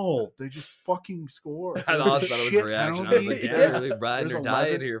 No, they just fucking score. I also thought it was a Shit reaction. I was like, penalty. damn, Yeah. really riding There's or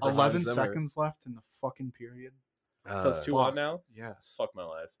dying here. For 11 Hans Zimmer. seconds left in the fucking period. So it's 2-1 Fuck. now? Yes. Fuck my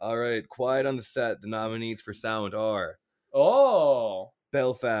life. All right, Quiet on the Set. The nominees for sound are Oh.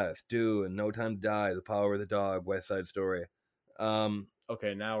 Belfast, Dune, No Time to Die, The Power of the Dog, West Side Story.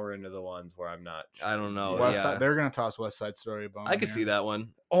 Okay, now we're into the ones where I'm not. I don't know. West yeah. Side, they're gonna toss West Side Story a bone. I could here. see that one.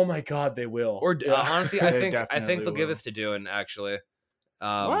 Oh my god, they will. Or Yeah. honestly, I They think definitely they'll give will. this to Dune. Actually,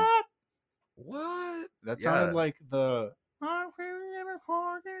 What? What? That Yeah. sounded like the.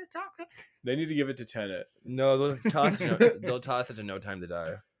 They need to give it to Tenet. No, they'll toss it to No Time to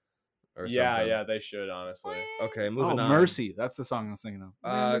Die. Or Yeah, something. yeah, they should honestly. Okay, Oh, moving on. Mercy. That's the song I was thinking of.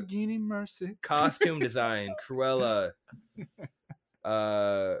 Lamborghini Mercy. Costume design, Cruella.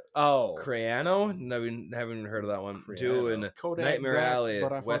 Oh, Creano? No, we haven't even heard of that one. Creano. Dune, Kodak Nightmare Black, Alley,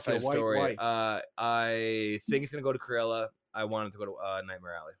 but I West fuck Side your white Story. wife. I think it's gonna go to Cruella. I want it to go to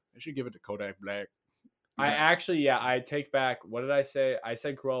Nightmare Alley. They should give it to Kodak Black. I take back. What did I say? I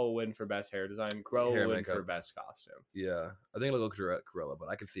said Cruella will win for best hair design. Cruella Hair will win makeup. for best costume. Yeah, I think it'll go to Cruella, but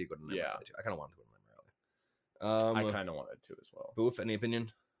I could see it go to Nightmare Yeah. Alley too. I kind of want it to go to Nightmare Alley. I kind of wanted to as well. Boof, any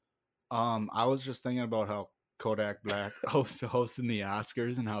opinion? I was just thinking about how Kodak Black hosting the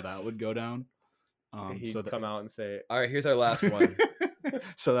Oscars and how that would go down. He'd come out and say, All right, here's our last one.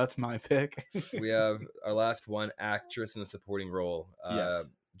 So that's my pick. We have our last one, actress in a supporting role. Yes.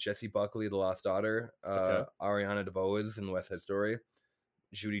 Jessie Buckley, The Lost Daughter. Okay. Ariana DeBose in West Side Story.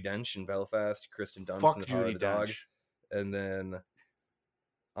 Judi Dench in Belfast. Kristen Dunst Fuck in The Power of Judi the Dog. Dench. And then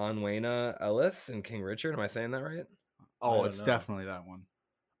Onwena Ellis in King Richard. Am I saying that right? Oh, don't it's know. definitely that one.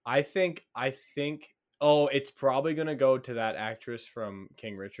 I think. Oh, it's probably gonna go to that actress from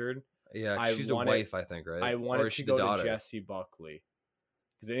King Richard. Yeah, I she's the want it- wife, I think, right? I Or wanted is she to the go daughter? to Jessie Buckley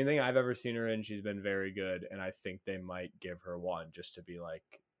because anything I've ever seen her in, she's been very good, and I think they might give her one just to be like,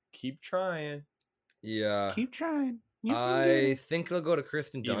 keep trying. Yeah. Keep trying. You can get I it. think it'll go to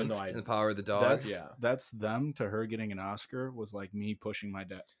Kristen Even though Dunst I- in The Power of the Dog. That's them to her getting an Oscar was like me pushing my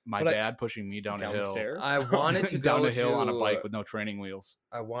dad. My But I- dad pushing me down a hill. Downstairs. I wanted to down go a hill on a to- bike with no training wheels.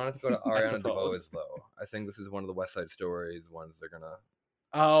 I wanted to go to Ariana suppose. DeBose, though. I think this is one of the West Side Stories ones they're going to...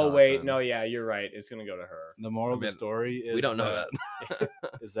 Oh wait, Dawson. no, yeah, you're right. It's gonna go to her. The moral of mean, the story is We don't know that.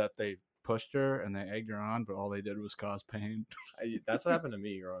 is that they pushed her and they egged her on, but all they did was cause pain. That's what happened to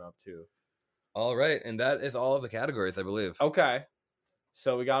me growing up too. All right, and that is all of the categories, I believe. Okay,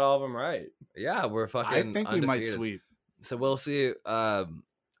 so we got all of them right. Yeah, we're fucking I think we might undefeated. sweep. So we'll see.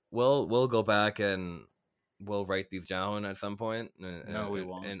 We'll go back and we'll write these down at some point. No, we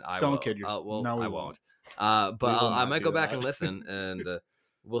won't. And I Don't will. kid yourself. Well, No, we I won't. won't. But We will I not might do go back that. and listen, and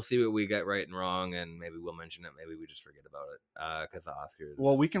we'll see what we get right and wrong, and maybe we'll mention it. Maybe we just forget about it because the Oscars.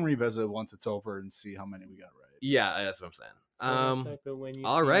 Well, we can revisit once it's over and see how many we got right. Yeah, that's what I'm saying. All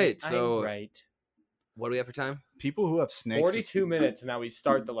all right, right, so- right. What do we have for time? People who have snakes. 42 minutes, and now we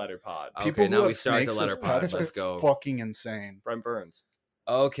start the letter pod. Okay, People now who we have start the snakes letter as pod. pets Let's are go. Fucking insane. Brent Burns.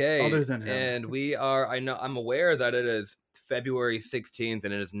 Okay. Other than him. And we are, I'm aware that it is February 16th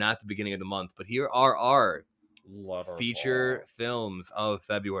and it is not the beginning of the month, but here are our feature films of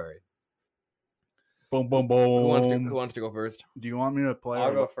February. Boom, boom, boom. Who wants to go first? Do you want me to play? I'll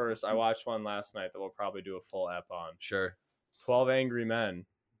or go what? first. I watched one last night that we'll probably do a full ep on. Sure. 12 Angry Men.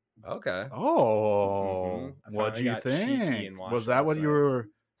 Okay. Oh, I what'd finally you got cheeky think? and watched Was that what last you night. were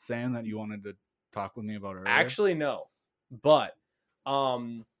saying that you wanted to talk with me about earlier? Actually, no. But,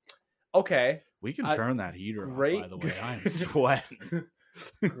 okay. we can I- turn that heater great- off, by the way. I'm sweating.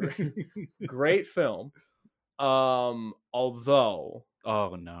 Great film. Although,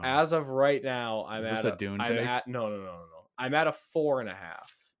 Oh, no. as of right now, I'm Is at this a Dune I'm take? at no. I'm at a 4.5.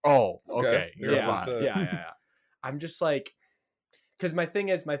 Oh, Okay. okay. You're Yeah, fine. so- Yeah. I'm just like, because my thing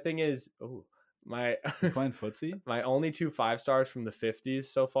is, oh, my You playing footsie? my only 2 5-stars from the 50s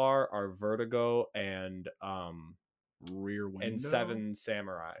so far are Vertigo and Rear Window? Seven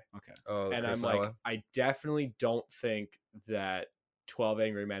Samurai. Okay. Oh, And I'm Kurosawa. like, I definitely don't think that 12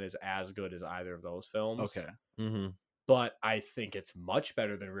 Angry Men is as good as either of those films. Okay. Mm-hmm. But I think it's much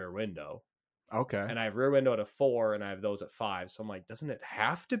better than Rear Window. Okay. And I have Rear Window at a 4 and I have those at 5. So I'm like, doesn't it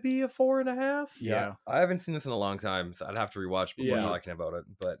have to be a 4.5? Yeah. I haven't seen this in a long time, so I'd have to rewatch before Yeah. talking about it.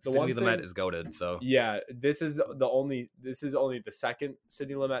 But The Sidney one Lumet thing- is goated, so Yeah, this is only the second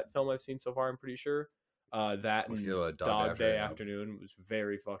Sidney Lumet film I've seen so far, I'm pretty sure. That Let's and do a Dog Day Afternoon. Afternoon was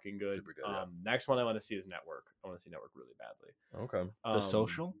very fucking good. Super good, yeah. Next one I want to see is Network. I want to see Network really badly. Okay. The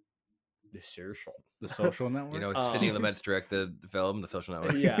Social? The Social. The Social Network? You know, Um, Sidney Lumet's directed the film, The Social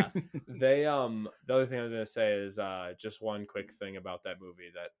Network. Yeah. They the other thing I was gonna say is just one quick thing about that movie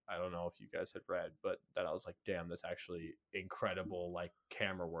that I don't know if you guys had read, but that I was like, damn, that's actually incredible like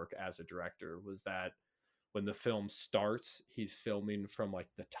camera work as a director, was that when the film starts, he's filming from like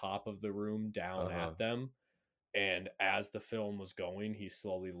the top of the room down Uh-huh. at them. And as the film was going, he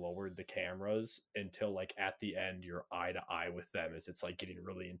slowly lowered the cameras until like at the end you're eye to eye with them as it's like getting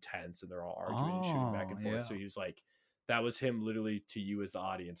really intense and they're all arguing and shooting back and Oh, forth. yeah. So he's like, that was him literally to you as the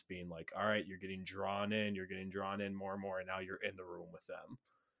audience being like, all right, you're getting drawn in more and more, and now you're in the room with them.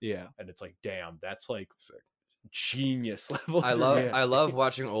 Yeah. And it's like, damn, that's like genius level. I love directing.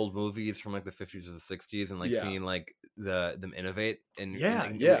 watching old movies from like the 50s or the 60s and like Yeah. seeing like them innovate and Yeah,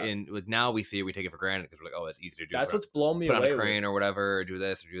 and, yeah. and like now we see it, we take it for granted because we're like, oh, it's easy to do. That's bro. what's blown me put on away a crane with. or whatever, or do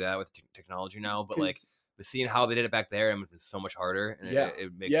this or do that with technology now. But like 'Cause, seeing how they did it back there, and it's so much harder, and Yeah,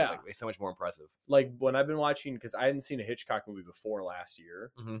 it makes yeah. it like it's so much more impressive. like when I've been watching, because I hadn't seen a Hitchcock movie before last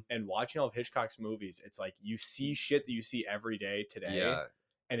year, Mhm. and watching all of Hitchcock's movies, it's like you see shit that you see every day today. Yeah,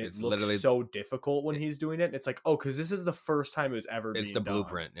 And it It's looks literally- so difficult when he's doing it. And it's like, oh, because this is the first time it was ever it's being the done.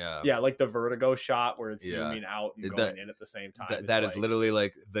 blueprint. Yeah, Yeah, like the Vertigo shot where it's Yeah. zooming out and That- going in at the same time. It's that is like- literally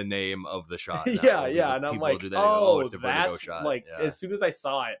like the name of the shot. now. yeah, When yeah. And I'm people like, do that, they go, oh, it's the Vertigo that's shot. like, Yeah. as soon as I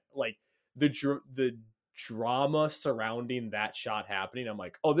saw it, like the drama surrounding that shot happening, I'm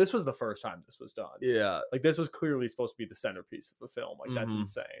like, oh, this was the first time this was done. Yeah. Like this was clearly supposed to be the centerpiece of the film. Like that's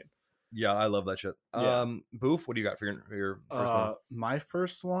insane. Yeah, I love that shit. Yeah. Boof, what do you got for your first one? My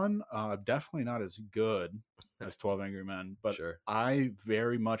first one, definitely not as good as 12 Angry Men, but Sure. I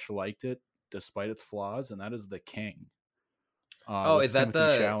very much liked it despite its flaws, and that is The King. Is that Timothée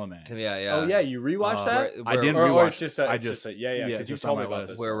the Chalamet. Yeah. Oh yeah, you rewatched that? I didn't or rewatch it's just it. yeah, because you just told on me my about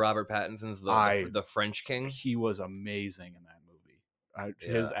list. this. Where Robert Pattinson's the French king. He was amazing in that movie.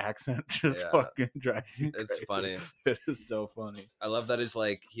 His Yeah. accent just Yeah. fucking drives me It's crazy. funny. It is so funny. I love that it's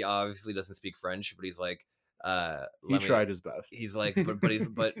like he obviously doesn't speak French, but he's like He tried his best. He's like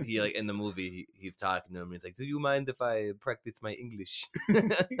but he like in the movie he's talking to him, he's like, do you mind if I practice my English?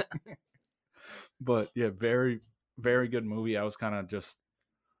 But yeah, very, very good movie. I was kind of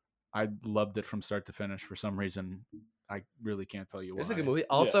I loved it from start to finish for some reason. I really can't tell you why. It's a good movie.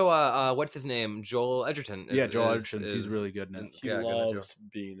 Also, what's his name? Joel Edgerton. Joel Edgerton. He's really good in it. He loves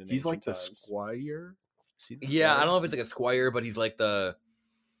being in He's like ancient the times. squire. Yeah, I don't know if it's like a squire, but he's like the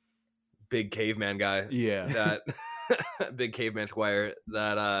big caveman guy. Yeah. That big caveman squire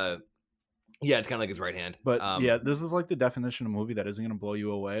that yeah, it's kind of like his right hand. But yeah, this is like the definition of a movie that isn't going to blow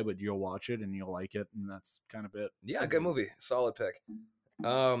you away, but you'll watch it and you'll like it, and that's kind of it. Yeah, good movie. Solid pick.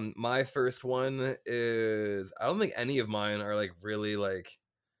 My first one is, I don't think any of mine are like really like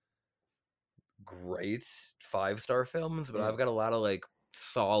great 5-star films, but I've got a lot of like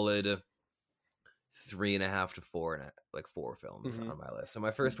solid 3.5 to 4 films on my list. So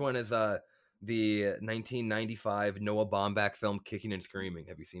my first one is the 1995 Noah Baumbach film Kicking and Screaming.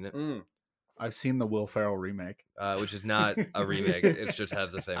 Have you seen it? I've seen the Will Ferrell remake, which is not a remake. It just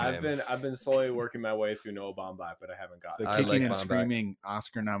has the same name. I've been slowly working my way through Noah Baumbach, but I haven't gotten the Kicking and Screaming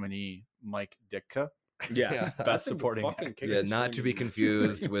Oscar nominee Mike Ditka. Yeah, best supporting fucking actor. Yeah, not to be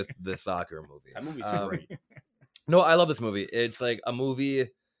confused with the soccer movie. That movie's great. No, I love this movie. It's like a movie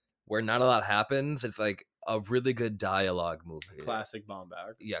where not a lot happens. It's like a really good dialogue movie. Classic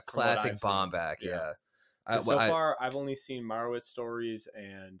Baumbach. Yeah, classic Baumbach. Yeah. So far, I've only seen Marowitz Stories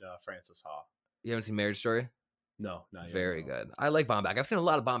and Francis Ha. You haven't seen Marriage Story? No, not yet. Very good. I like Baumbach. I've seen a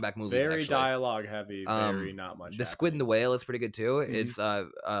lot of Baumbach movies. Very actually. dialogue heavy. Very not much. The Squid and the Whale is pretty good too. It's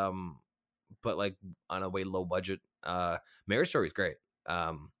but like on a way low budget. Marriage Story is great.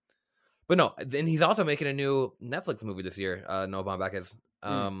 But no, then he's also making a new Netflix movie this year. Noah Baumbach is.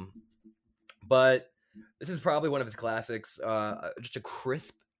 But this is probably one of his classics. Just a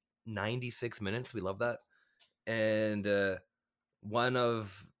crisp 96 minutes. We love that. And one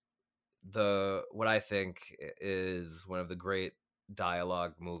of what I think is one of the great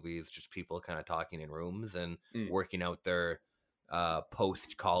dialogue movies, just people kind of talking in rooms and working out their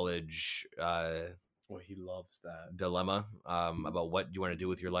post-college he loves that dilemma about what you want to do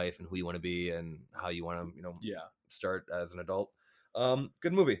with your life and who you want to be and how you want to start as an adult.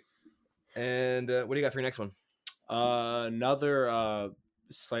 Good movie. And what do you got for your next one? Another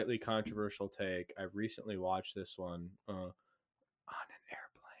slightly controversial take. I recently watched this one on an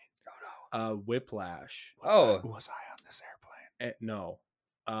airplane. Oh no. Whiplash. Was I on this airplane? No.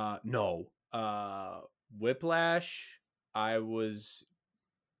 Whiplash. I was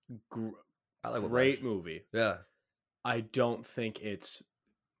I like great Whiplash. movie. Yeah. I don't think it's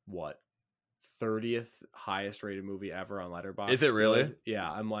 30th highest rated movie ever on Letterpod. Is it really? Yeah,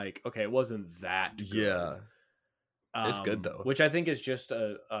 I'm like, okay, it wasn't that good. Yeah. It's good though. Which I think is just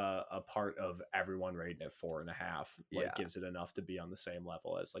a part of everyone rating it 4.5. Like gives it enough to be on the same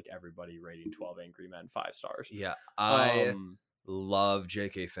level as like everybody rating 12 Angry Men 5 stars. Yeah. I love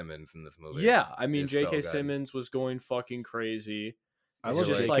J.K. Simmons in this movie. Yeah, I mean It's J.K. so good. Simmons was going fucking crazy. I love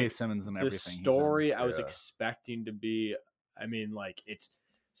just J.K. like Simmons and the everything. story I was expecting to be. I mean, like it's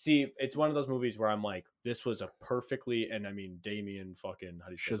one of those movies where I'm like, this was a perfectly, and I mean Damien fucking how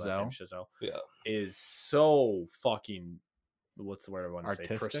do you say his last name? Chazelle. Yeah, is so fucking. What's the word I want to say?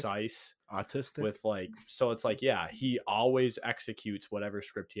 Precise, autistic. With like, so it's like, yeah, he always executes whatever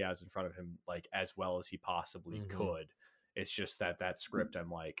script he has in front of him like as well as he possibly could. It's just that script, I'm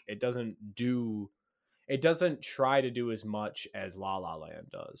like, it doesn't try to do as much as La La Land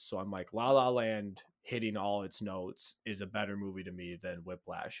does. So I'm like, La La Land hitting all its notes is a better movie to me than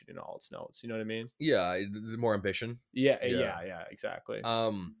Whiplash hitting all its notes. You know what I mean? Yeah, more ambition. Yeah, exactly.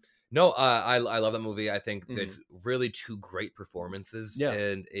 No, I love that movie. I think it's really two great performances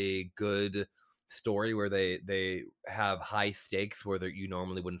and a good story where they have high stakes where you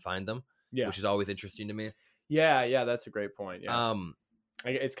normally wouldn't find them. Yeah, which is always interesting to me. Yeah, that's a great point. Yeah.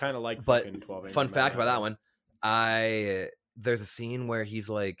 It's kind of like but 12 fun fact about that one, there's a scene where he's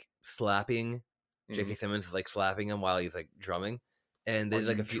like slapping J.K. Simmons is like slapping him while he's like drumming, and they did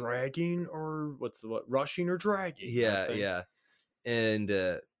like a few. dragging or rushing or dragging? Yeah, yeah, and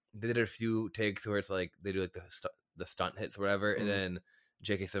they did a few takes where it's like they do like the stunt hits or whatever, and then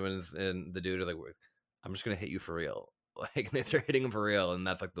J.K. Simmons and the dude are like, "I'm just gonna hit you for real." Like, and they start hitting him for real, and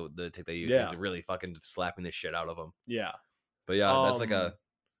that's like the take they use. Yeah. He's really fucking slapping the shit out of him. Yeah. But yeah, that's like a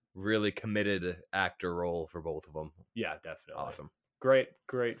really committed actor role for both of them. Yeah, definitely. Awesome. Great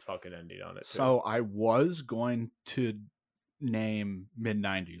fucking ending on it. Too. So I was going to name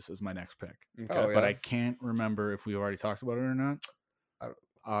mid-90s as my next pick. Okay. Oh, yeah. But I can't remember if we already talked about it or not.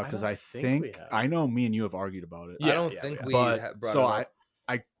 Because I I don't think think we have. I know me and you have argued about it. I don't think we But brought so it up.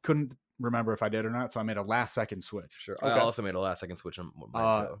 I couldn't remember if I did or not, so I made a last second switch. Sure. Okay. I also made a last second switch on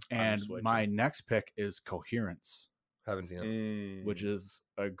mine too. And switching. my next pick is Coherence, Haven't seen it. which is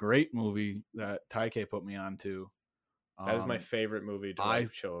a great movie that Taike put me onto. That is my favorite movie to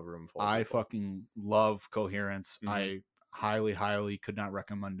like, show a room full of I people. fucking love Coherence. Mhm. I highly could not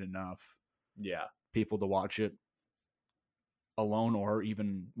recommend enough Yeah. people to watch it alone or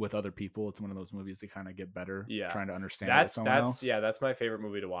even with other people. It's one of those movies that kind of get better trying to understand it with someone else. That's my favorite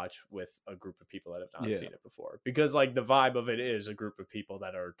movie to watch with a group of people that have not Yeah. seen it before, because like the vibe of it is a group of people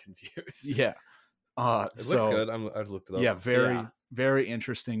that are confused. Yeah. It looks good. I've looked it up. Yeah, very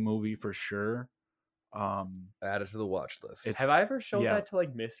interesting movie for sure. Add it to the watch list. It's- Have I ever shown yeah. that to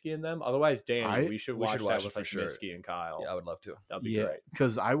like Misky and them? Otherwise, Dan, we should watch watch that it with for like sure. Misky and Kyle. Yeah, I would love to. That'd be great.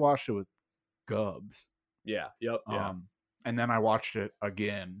 because I watched it with Gubs. Yeah. Yep. Yeah. And then I watched it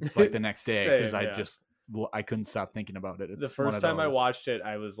again like the next day because Same, yeah. I couldn't stop thinking about it. It's The one first of time I those. watched it,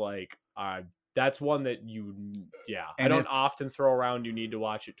 I was like, that's one that I And don't often throw around. You need to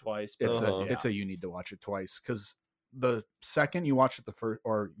watch it twice. But It's you need to watch it twice because the second you watch it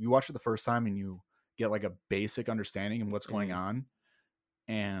the first time and you get like a basic understanding of what's going on,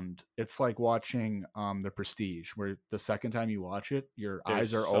 and it's like watching The Prestige, where the second time you watch it, your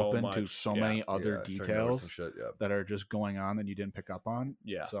eyes are open to so many other details that are just going on that you didn't pick up on.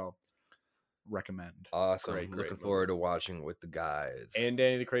 Yeah. So recommend. Awesome. Great Looking movie. forward to watching it with the guys. And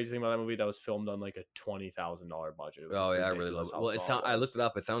Danny, the crazy thing about that movie, that was filmed on like a $20,000 budget. It was, oh like, yeah, I really love ridiculous it. how Well, it small I was. looked it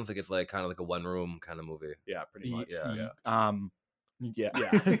up. It sounds like it's like kind of like a one room kind of movie. Yeah, pretty much. Yeah. Yeah.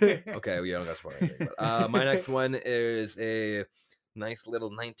 Okay, we don't got to spoil anything. But, my next one is a nice little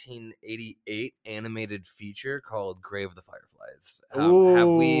 1988 animated feature called Grave of the Fireflies. I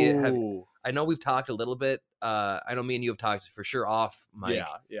know we've talked a little bit. I know me and you have talked for sure off mic.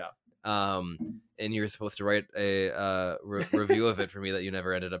 Yeah. And you were supposed to write a review of it for me that you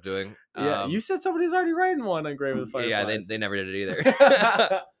never ended up doing. Yeah, you said somebody's already writing one on Grave of the Fireflies. Yeah, they never did it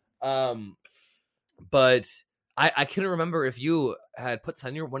either. But I couldn't remember if you had put this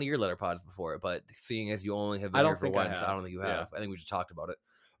on one of your Letterpods before, but seeing as you only have been here for once, I don't think you have. Yeah. I think we just talked about it.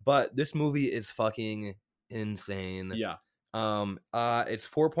 But this movie is fucking insane. Yeah. It's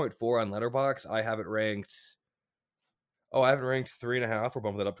 4.4 on Letterboxd. I have it ranked. Oh, I have it ranked 3.5. We're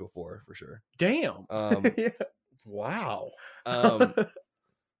bumping that up to a 4 for sure. Damn. Yeah. Wow. And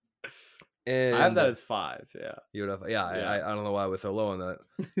I have that as 5. Yeah. You would have, I don't know why I was so low on that.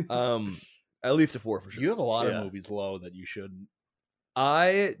 At least a 4 for sure. You have a lot of movies low that you shouldn't.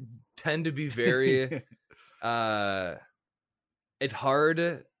 I tend to be very. It's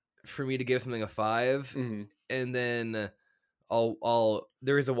hard for me to give something a 5, and then I'll.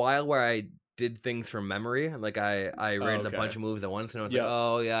 There was a while where I did things from memory, like I rated a bunch of movies at once, and I was like,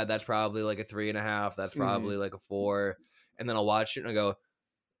 oh yeah, that's probably like a 3.5. That's probably like a 4, and then I'll watch it and I go,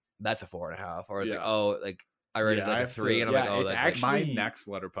 that's a 4.5, or it's like, oh, like I rated like a 3, and I'm like, oh, that's actually my next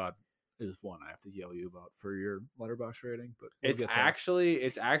Letterpod is one I have to yell you about for your Letterboxd rating, but it's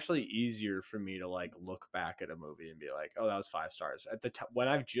actually easier for me to like look back at a movie and be like, oh, that was 5 stars. At the when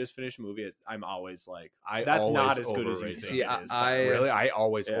I've just finished a movie, I'm always like, that's not as good as you think. See, it is. I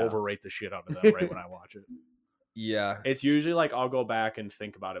always overrate the shit out of them right when I watch it. Yeah, it's usually like I'll go back and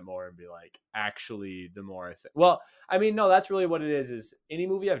think about it more and be like, actually, the more I think. Well, I mean, no, that's really what it is. Is any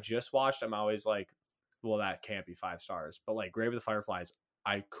movie I've just watched, I'm always like, well, that can't be 5 stars. But like Grave of the Fireflies,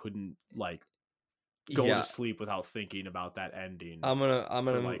 I couldn't like go to sleep without thinking about that ending. I'm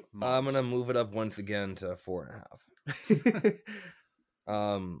gonna move it up once again to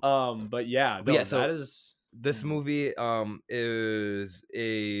 4.5. But yeah, so that is this movie is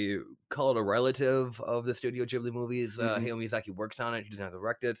called a relative of the Studio Ghibli movies. Hayao Miyazaki works on it. He doesn't have to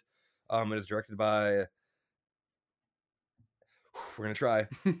direct it. It is directed by we're gonna try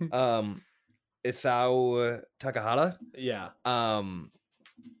Isao Takahata. Yeah.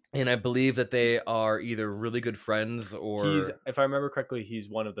 And I believe that they are either really good friends or if I remember correctly, he's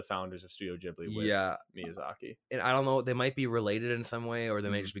one of the founders of Studio Ghibli with Miyazaki. And I don't know, they might be related in some way, or they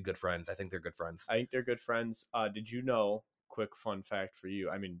may just be good friends. I think they're good friends. I think they're good friends. Did you know, quick fun fact for you.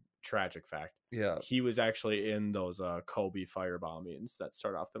 I mean, tragic fact. Yeah. He was actually in those Kobe firebombings that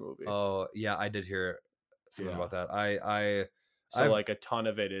start off the movie. Oh yeah, I did hear something Yeah. about that. So I've- like a ton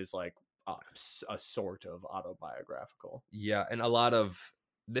of it is like a sort of autobiographical. Yeah, and a lot of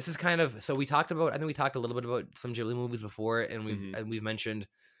this is kind of so we talked about. I think we talked a little bit about some Ghibli movies before, and we've mentioned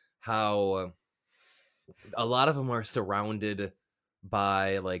how a lot of them are surrounded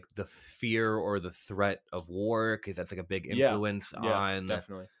by like the fear or the threat of war, because that's like a big influence on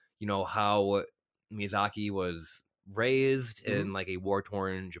definitely. How Miyazaki was raised in like a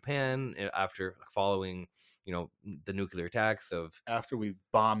war-torn Japan after following the nuclear attacks of After we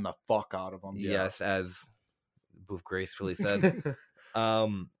bomb the fuck out of them. yes, as Boof gracefully said.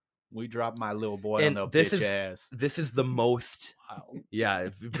 We dropped my little boy And on the this bitch is- ass. This is the most Wow. yeah,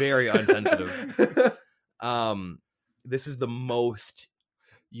 very unsensitive. This is the most.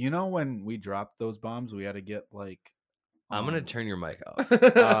 You know, when we dropped those bombs, we had to get like. I'm gonna turn your mic off.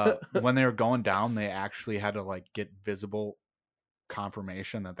 When they were going down, they actually had to like get visible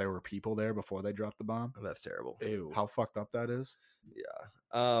confirmation that there were people there before they dropped the bomb. That's terrible. Ew. How fucked up that is.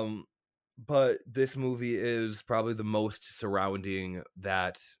 Yeah. But this movie is probably the most surrounding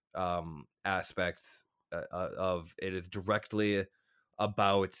that aspect of it. Is directly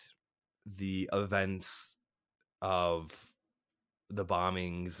about the events of the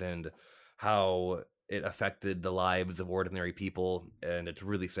bombings and how it affected the lives of ordinary people, and it's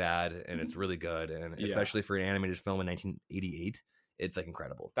really sad and it's really good, and especially for an animated film in 1988, it's like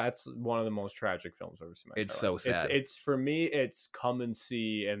incredible. That's one of the most tragic films I've ever seen. It's so sad. It's for me. It's Come and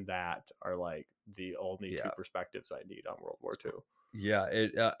See and that are like the only two perspectives I need on World War II.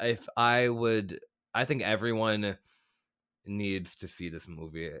 Yeah, I think everyone needs to see this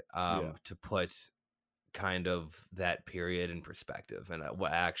movie to put kind of that period in perspective and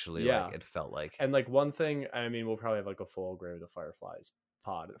what actually like it felt like. And like one thing, I mean, we'll probably have like a full Grave of the Fireflies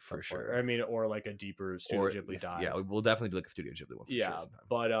pod for sure. I mean, or like a deeper Studio Ghibli dive. Yeah, we'll definitely do like a Studio Ghibli one. For sure sometime.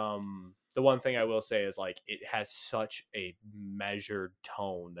 But the one thing I will say is like it has such a measured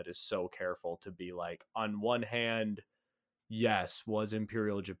tone that is so careful to be like, on one hand, yes, was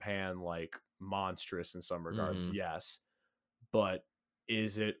Imperial Japan like monstrous in some regards? Yes, but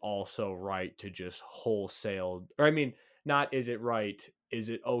is it also right to just wholesale, or I mean, not is it right, is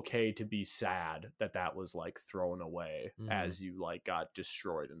it okay to be sad that was like thrown away as you like got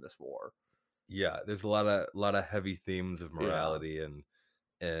destroyed in this war? Yeah, there's a lot of heavy themes of morality and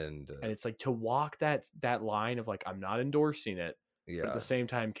it's like to walk that line of like, I'm not endorsing it, but at the same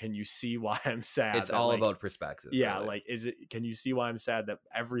time, can you see why I'm sad? It's all about perspective. Yeah, really. like can you see why I'm sad that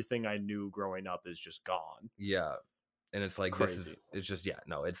everything I knew growing up is just gone? Yeah. And it's like Crazy. it's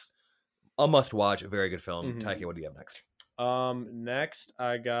it's a must watch, a very good film. Taiki, what do you have next? Next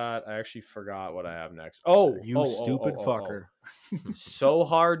I actually forgot what I have next. Oh, you stupid fucker. So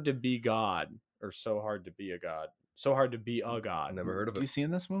Hard to Be God, or So Hard to Be a God. So Hard to Be a God. Never heard of it. Have you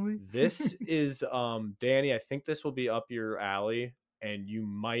seen this movie? This is Danny, I think this will be up your alley, and you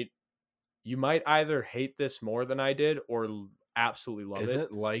might either hate this more than I did or absolutely love it. Is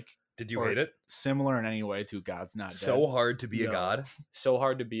it like, did you hate it? Similar in any way to God's Not Dead? So Hard to Be a God. So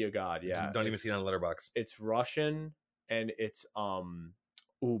Hard to Be a God. Yeah. Don't even see it on Letterboxd. It's Russian, and it's oh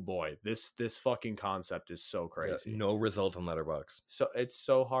boy, this fucking concept is so crazy. Yeah, no result on Letterboxd. So it's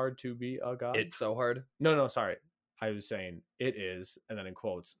So Hard to Be a God. It's so hard. No, sorry. I was saying it is, and then in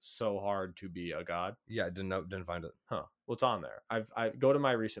quotes, so hard to be a god. Yeah, didn't find it. Huh. Well, it's on there. I go to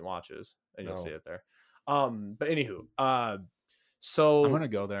my recent watches and you'll see it there. But anywho, so I'm gonna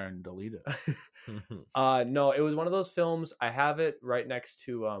go there and delete it. No, it was one of those films. I have it right next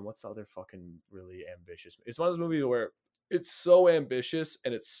to what's the other fucking really ambitious? It's one of those movies where it's so ambitious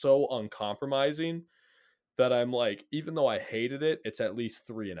and it's so uncompromising that I'm like, even though I hated it, it's at least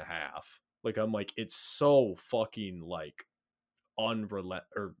 3.5. Like I'm like, it's so fucking like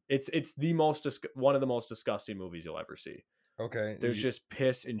it's the most one of the most disgusting movies you'll ever see. Okay. There's just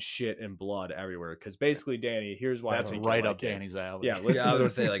piss and shit and blood everywhere. Because basically, Danny, here's why that's I think right you up like it. Danny's alley. Yeah, listen. I was gonna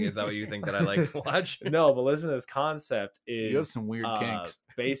say, like, is that what you think that I like to watch? No, but listen to this concept. Is you have some weird kinks.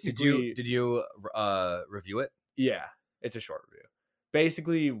 Basically, did you review it? Yeah, it's a short review.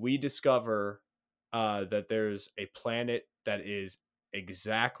 Basically, we discover that there's a planet that is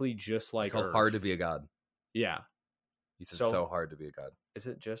exactly just like It's called Earth. Hard to Be a God. Yeah. You said so hard to be a god. Is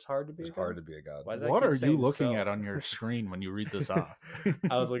it just hard to be It's a god? hard to be a god. Why did I What keep are you saying looking so? at on your screen when you read this off?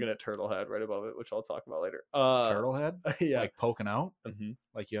 I was looking at Turtlehead right above it, which I'll talk about later. Turtlehead? Yeah. Like poking out? Mhm.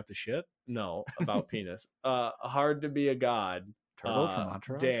 Like you have to shit? No, about penis. Hard to be a god. Turtle from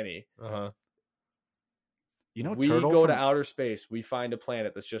Entourage? Danny. Uh-huh. You know, We Turtle go to from... outer space. We find a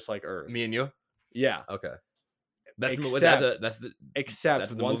planet that's just like Earth. Me and you? Yeah. Okay. Except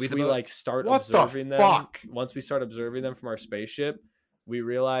the once movie's we about? like start What the observing them, fuck? once we start observing them from our spaceship, we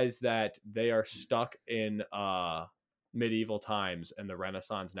realize that they are stuck in medieval times and the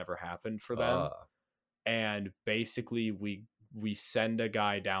Renaissance never happened for them. And basically we send a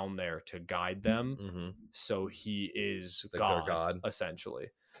guy down there to guide them. Mm-hmm. So he is Like God, their god. essentially.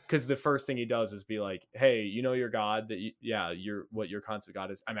 Because the first thing he does is be like, hey, you know your God that you're what your concept of God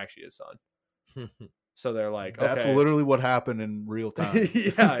is. I'm actually his son. So they're like, That's okay. literally what happened in real time.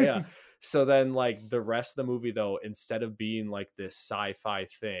 yeah. So then like the rest of the movie though, instead of being like this sci-fi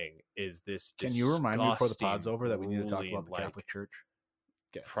thing, is this Can you remind me before the pod's disgusting, over that we need to talk grueling, about the like, Catholic Church?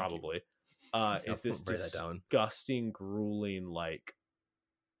 Okay, probably. Is this write that down. disgusting, grueling, like,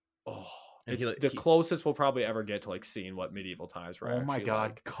 And it's the closest we'll probably ever get to like seeing what medieval times were. Oh my actually god,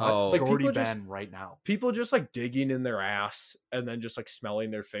 like. cut Like, Jordy people Ben just- right now. People just like digging in their ass and then just like smelling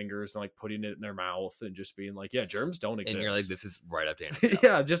their fingers and like putting it in their mouth and just being like, yeah, germs don't exist. And you're like, this is right up Danny's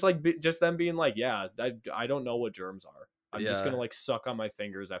yeah, just like just them being like, yeah, I don't know what germs are. I'm just Yeah. gonna like suck on my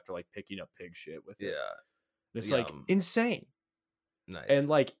fingers after like picking up pig shit with it. Yeah. It's like Yum. insane. Nice. And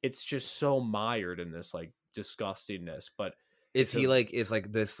like it's just so mired in this like disgustingness. But is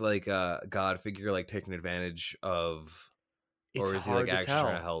this like God figure like taking advantage of, it's or is he hard like to actually tell.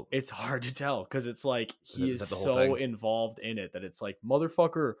 trying to help? It's hard to tell because it's like he Is is that the whole so thing? involved in it that it's like,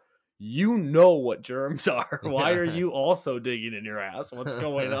 motherfucker, you know what germs are. Why are you also digging in your ass? What's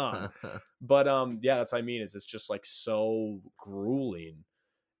going on? But yeah, that's what I mean. Is it's just like so grueling,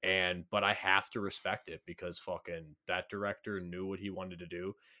 but I have to respect it because fucking that director knew what he wanted to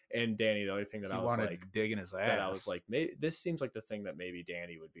do. And Danny, the other thing that He I was wanted like, to dig in his ass. that I was like, maybe this seems like the thing that maybe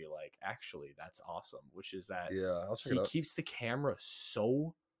Danny would be like, actually, that's awesome. Which is that Yeah, I'll check he it out. keeps the camera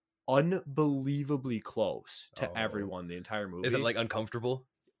so unbelievably close to Oh. everyone the entire movie. Is it like uncomfortable?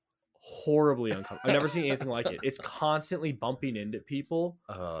 horribly uncomfortable? I've never seen anything like it. It's constantly bumping into people.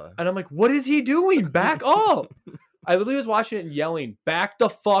 And I'm like, what is he doing? Back up. I literally was watching it and yelling, back the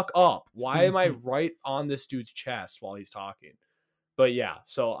fuck up. Why am I right on this dude's chest while he's talking? But yeah,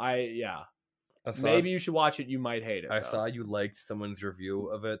 so maybe you should watch it. You might hate it. I though. saw you liked someone's review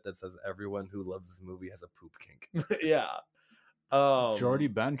of it that says everyone who loves this movie has a poop kink. Yeah. Jordy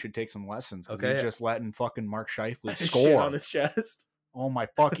Ben should take some lessons because Okay. he's just letting fucking Mark Scheifele shit score on his chest. Oh my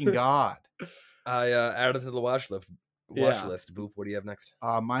fucking god. I added it to the watch list. Boop, what do you have next?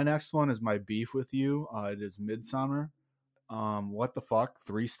 My next one is my beef with you. It is Midsommar. What the fuck?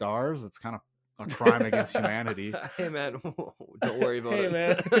 3 stars? It's kind of a crime against humanity. Hey man, don't worry about Hey, it.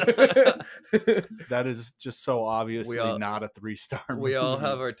 man. That is just so obviously all- not a 3-star movie. We all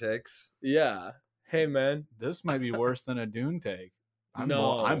have our takes. Yeah. Hey, man. This might be worse than a Dune take.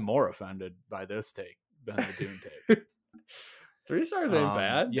 I'm more offended by this take than the Dune take. 3 stars ain't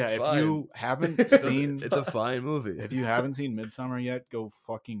bad. Yeah, Fine. if you haven't seen It's a fine movie. if you haven't seen Midsommar yet, go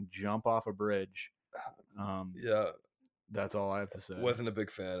fucking jump off a bridge. Yeah, That's all I have to say. wasn't a big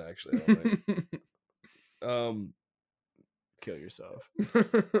fan actually. I don't think. Kill yourself.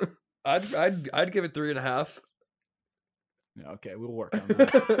 I'd give it 3.5. Yeah, okay, we'll work on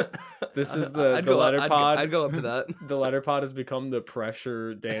that. This is I'd the go up- Letterpod. I'd go up to that. The Letterpod has become the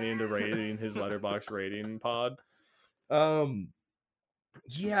pressure Danny into rating his Letterbox rating pod.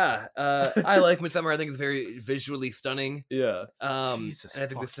 Yeah, I like Midsommar. I think it's very visually stunning. Yeah. Jesus and I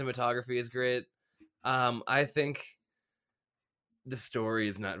think the fucking- cinematography is great. I think the story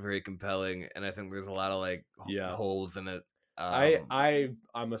is not very compelling, and I think there's a lot of like holes in it.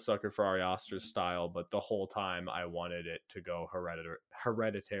 I'm a sucker for Ari Aster's style, but the whole time I wanted it to go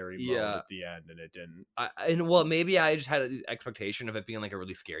hereditary mode at the end, and it didn't. Maybe I just had an expectation of it being like a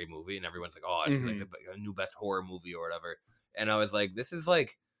really scary movie, and everyone's like, "Oh, it's like a new best horror movie or whatever." And I was like, "This is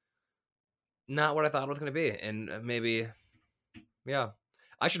like not what I thought it was going to be." And maybe, yeah,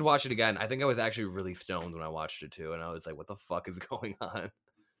 I should watch it again. I think I was actually really stoned when I watched it too, and I was like, "What the fuck is going on?"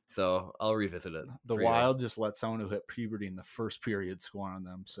 So I'll revisit it. The Wild just let someone who hit puberty in the first period score on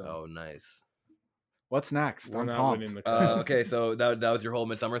them. So oh, nice. What's next? We're I'm not pumped. winning the cup. Okay, so that was your whole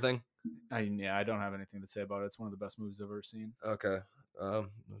Midsommar thing. I don't have anything to say about it. It's one of the best movies I've ever seen. Okay,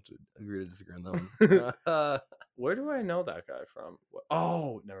 agree to disagree on that one. Where do I know that guy from?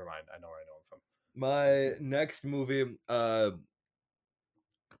 Oh, never mind. I know where I know him from. My next movie,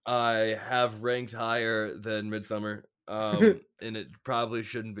 I have ranked higher than Midsommar, and it probably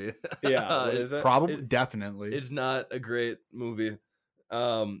shouldn't be. Yeah, what is it? Probably, definitely. It's not a great movie,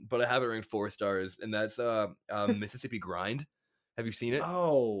 but I have it ranked 4 stars, and that's Mississippi Grind. Have you seen it?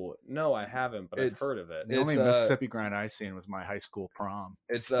 Oh no, I haven't, but I've heard of it. The only Mississippi Grind I've seen was my high school prom.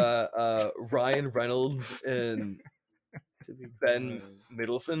 It's Ryan Reynolds and Ben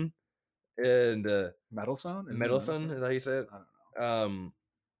Middleton. and Metalson? Is it Metalson, is that how you say it? I don't know.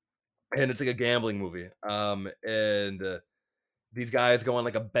 And it's like a gambling movie. And these guys go on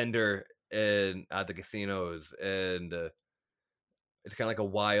like a bender at the casinos, and it's kind of like a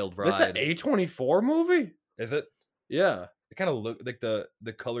wild ride. That's an A24 movie? Is it? Yeah. It kind of look like the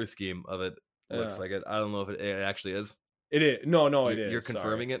color scheme of it looks Yeah. like it. I don't know if it actually is. It is. No, it is. You're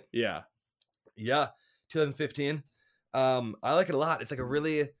confirming Sorry. it? Yeah. Yeah, 2015. I like it a lot. It's like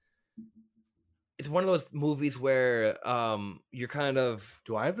it's one of those movies where you're kind of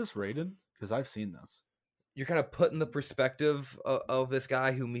Do I have this rated? Because I've seen this. you're kind of put in the perspective of this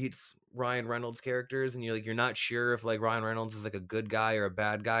guy who meets Ryan Reynolds characters, and you're not sure if like Ryan Reynolds is like a good guy or a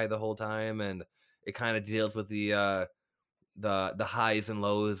bad guy the whole time, and it kind of deals with the highs and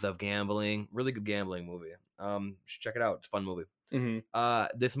lows of gambling. Really good gambling movie. You should check it out. It's a fun movie.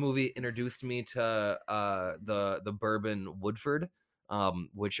 Mm-hmm. This movie introduced me to the bourbon Woodford,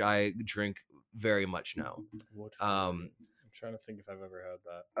 which I drink very much now. I'm trying to think if I've ever had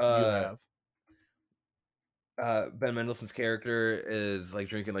that. You have. Ben Mendelsohn's character is like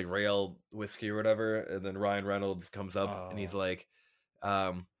drinking like rail whiskey or whatever, and then Ryan Reynolds comes up and he's like, "Yeah,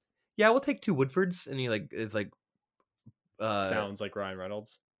 we'll take 2 Woodfords," and he like is like, Sounds like Ryan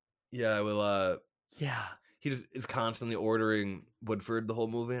Reynolds. "Yeah, we'll." Yeah. He just is constantly ordering Woodford the whole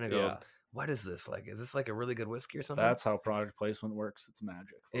movie, and I go, Yeah. "What is this like? Is this like a really good whiskey or something?" That's how product placement works. It's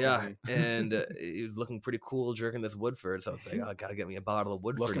magic. Yeah, and he was looking pretty cool drinking this Woodford, so I was like, "Oh, I gotta get me a bottle of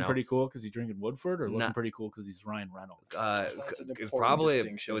Woodford Looking now." pretty cool because he's drinking Woodford, or looking Nah. pretty cool because he's Ryan Reynolds. That's an It was important probably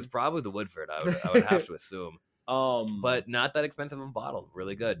distinction. it was probably the Woodford. I would have to assume, But but not that expensive of a bottle.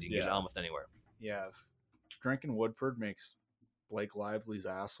 Really good. You can get it Yeah. almost anywhere. Yeah, if drinking Woodford makes Blake Lively's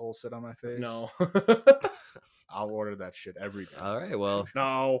asshole sit on my face, no. I'll order that shit every day. All right, well,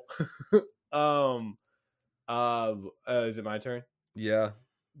 No. Is it my turn? yeah,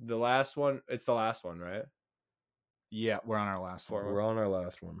 The last one. It's the last one, right? Yeah, we're on our last one. we're on our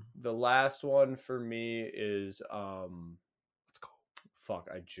last one. The last one for me is Let's go. fuck,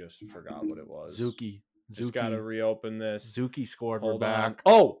 I just forgot what it was. Zuki. Just gotta reopen this. Zuki scored. Hold We're on. back.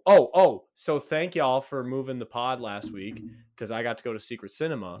 Oh. So thank y'all for moving the pod last week because I got to go to Secret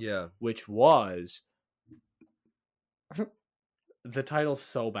Cinema, Yeah, which was the title's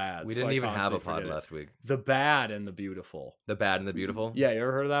so bad. we so didn't I even have a constantly pod forget it. last week. The Bad and the Beautiful. The Bad and the Beautiful. Yeah, you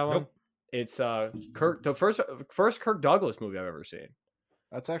ever heard of that one? Nope. It's the first Kirk Douglas movie I've ever seen.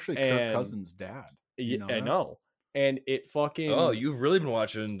 That's actually And- Kirk Cousins' dad. You know I that? know. And it fucking Oh, you've really been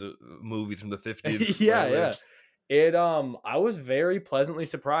watching movies from the 50s. yeah, lately. yeah. It I was very pleasantly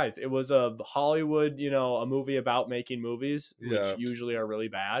surprised. It was a Hollywood, a movie about making movies, which Yeah. usually are really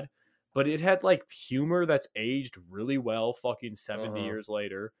bad. But it had like humor that's aged really well, fucking 70 Uh-huh. years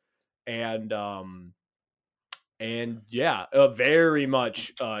later. And yeah, very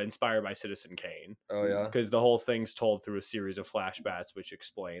much inspired by Citizen Kane. Oh yeah. Because the whole thing's told through a series of flashbacks which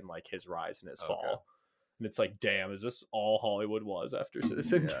explain like his rise and his Okay. fall. And it's like, damn, is this all Hollywood was after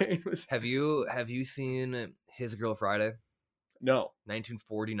Citizen Yeah. Kane was? Have you seen His Girl Friday? No.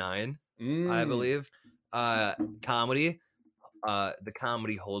 1949, I Mm. believe. Comedy. The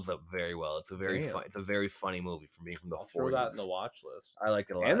comedy holds up very well. It's a very Damn. it's a very funny movie for me from the I'll 40s. throw that in the watch list. I like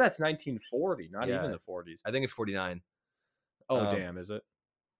it a lot. And that's 1940, not Yeah. even the 40s. I think it's 49. Oh, damn, is it?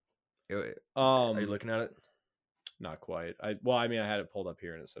 Are you looking at it? Not quite. I had it pulled up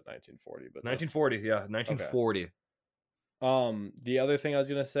here and it said 1940, but 1940, yeah, 1940. the other thing I was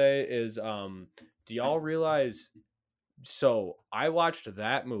gonna say is, do y'all realize? So I watched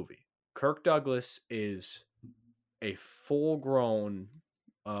that movie. Kirk Douglas is a full-grown,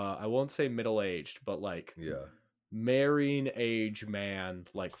 I won't say middle-aged, but like Yeah. marrying age man,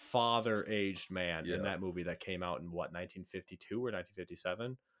 like father aged man Yeah. in that movie that came out in what 1952 or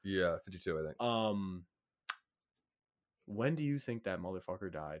 1957. Yeah, 52, I think. When do you think that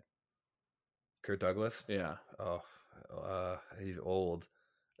motherfucker died? Kurt Douglas? Yeah, Oh, he's old.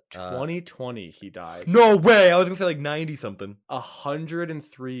 2020 he died. No way. I was going to say like 90 something.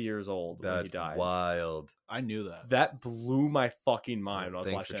 103 years old when he That's died. wild. I knew that. That blew my fucking mind when I was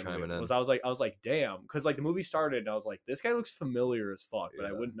Thanks for watching that movie. chiming in. I was like, damn, because like the movie started and I was like, this guy looks familiar as fuck, but I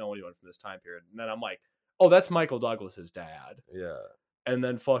Yeah. wouldn't know anyone from this time period. And then I'm like, oh, that's Michael Douglas's dad. Yeah. And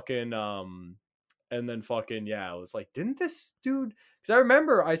then fucking yeah, I was like, didn't this dude? Because I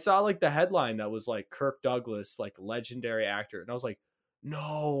remember I saw like the headline that was like Kirk Douglas, like legendary actor, and I was like,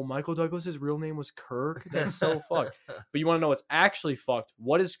 no, Michael Douglas's real name was Kirk. That's so fucked. But you want to know what's actually fucked?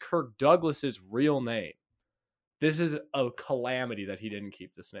 What is Kirk Douglas's real name? This is a calamity that he didn't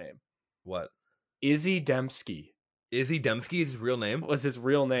keep this name. What? Izzy Dembski Izzy Dembski is his real name? was his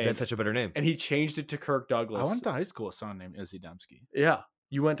real name, That's such a better name. and he changed it to Kirk Douglas. I went to high school with someone named Izzy Dembski. Yeah.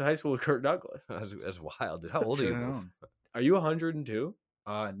 You went to high school with Kirk Douglas. That's wild, dude. How old are you? Should've Wolf? known. Are you 102?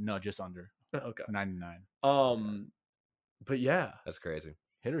 No, just under Okay. 99. But yeah. That's crazy.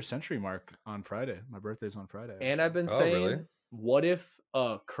 Hit her century mark on Friday. My birthday's on Friday. And I've been Oh, saying, really? what if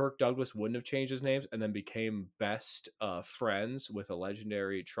Kirk Douglas wouldn't have changed his names and then became best friends with a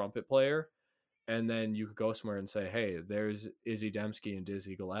legendary trumpet player? And then you could go somewhere and say, hey, there's Izzy Dembski and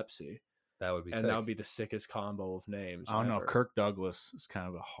Dizzy Gillespie. That would be And sick. that would be the sickest combo of names. I don't know. ever. Kirk Douglas is kind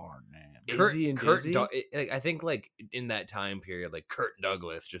of a hard name. Izzy and Dizzy? I think like in that time period, like Kurt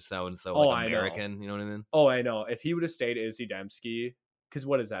Douglas just sounds so Oh, like I know. American. You know what I mean? Oh, I know. If he would have stayed Izzy Dembski, because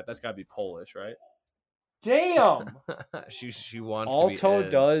what is that? That's got to be Polish, right? Damn! she wants All to be Toe in.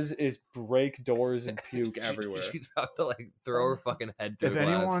 does is break doors and puke everywhere. She's about to like throw her fucking head through If the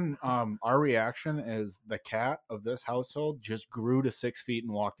glass. anyone, our reaction is the cat of this household just grew to 6 feet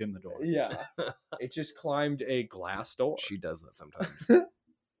and walked in the door. Yeah. It just climbed a glass door. She does that sometimes.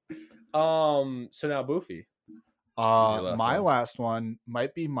 So now Boofy. My one. last one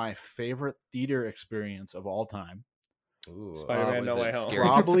might be my favorite theater experience of all time. Ooh, Spider-Man was No it Way Home.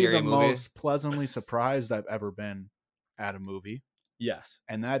 Probably scary the movie? most pleasantly surprised I've ever been at a movie, Yes.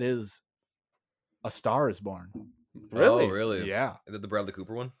 and that is A Star Is Born. Really? Oh, really? Yeah, Is it the Bradley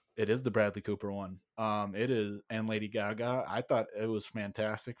Cooper one? it is the Bradley Cooper one. It is, and Lady Gaga. I thought it was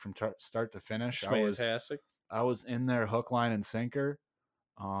fantastic from start to finish. Fantastic. I was in there hook, line, and sinker.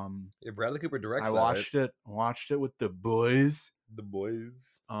 Yeah, Bradley Cooper directs. I that, watched it with the boys. right? The Boys.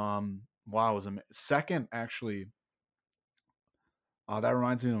 Wow, it was second actually. That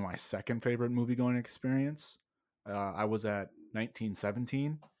reminds me of my second favorite movie going experience. I was at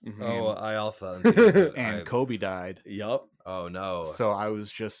 1917, Mhm. Oh, I also thought and Kobe died. Yup. Oh no! So I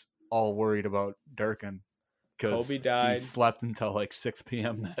was just all worried about Durkin because Kobe died. He slept until like 6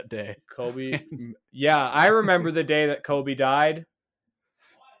 p.m. that day. Kobe. Yeah, I remember the day that Kobe died.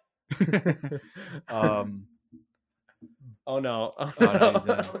 um, Oh no. no, he's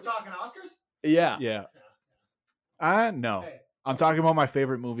in. Are we talking Oscars? Yeah. yeah. No, Hey, I'm talking about my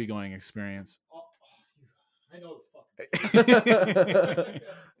favorite movie going experience. I know the fucking.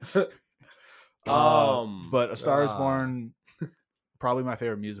 But A Star Is Ah. Born, probably my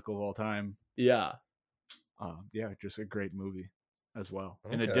favorite musical of all time. Yeah. Yeah, just a great movie as well.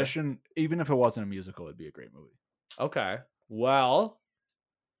 In Okay. addition, even if it wasn't a musical, it'd be a great movie. Okay. Well,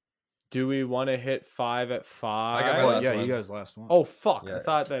 do we want to hit 5 at 5? I got my Oh, last yeah, one. you guys last one. Oh fuck! Yeah. I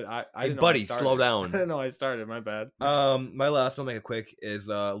thought that I Hey, didn't know I buddy, started. slow I down. didn't know I started. My bad. My last one, make it quick, is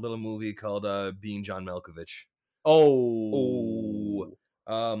a little movie called Being John Malkovich. Oh.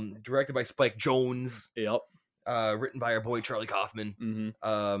 Directed by Spike Jonze. Yep. Written by our boy Charlie Kaufman.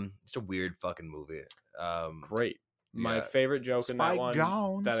 Mm-hmm. It's a weird fucking movie. Great. My yeah. favorite joke in that Spike one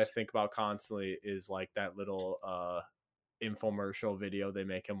Jonze. that I think about constantly is like that little infomercial video they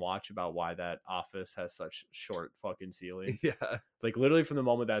make him watch about why that office has such short fucking ceilings. Yeah. Like literally from the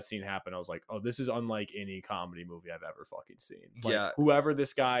moment that scene happened, I was like, oh, this is unlike any comedy movie I've ever fucking seen. Like, Yeah. whoever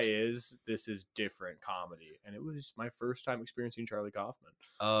this guy is, this is different comedy. And it was my first time experiencing Charlie Kaufman.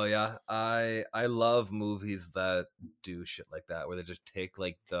 Oh yeah. I love movies that do shit like that, where they just take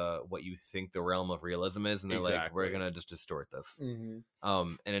like what you think the realm of realism is, and they're like, we're Exactly. gonna just distort this. Mm-hmm.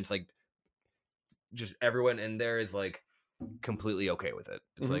 And it's like just everyone in there is like completely okay with it.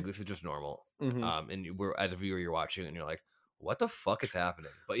 It's Mhm. like, this is just normal. Mm-hmm. And we're, as a viewer, you're watching and you're like, what the fuck is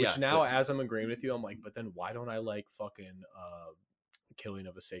happening? But Which yeah, now, as I'm agreeing with you, I'm like, but then why don't I like fucking Killing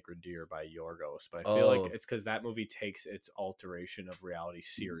of a Sacred Deer by Yorgos? But I feel Oh. like it's because that movie takes its alteration of reality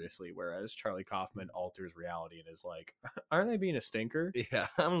seriously, whereas Charlie Kaufman alters reality and is like, aren't I being a stinker? yeah,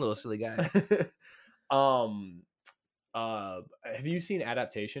 I'm a little silly guy. Have you seen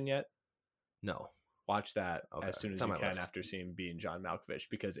Adaptation yet? No. Watch that Okay, as soon as it's on you my can list. after seeing Being John Malkovich,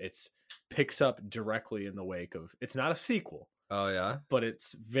 because it's picks up directly in the wake of. It's not a sequel, Oh yeah. but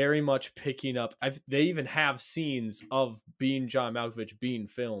it's very much picking up. They even have scenes of Being John Malkovich being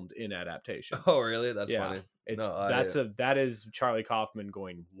filmed in Adaptation. Oh really? That's Yeah. funny. It's No, that is Charlie Kaufman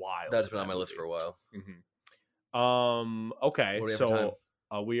going wild. That's in been on that my list for a movie. while. Okay, What do we have for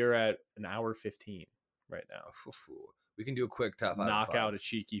so we are at an hour 15 right now. We can do a quick top 5. Knock out a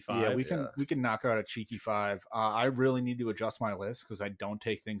cheeky 5. Yeah, we can knock out a cheeky 5. I really need to adjust my list because I don't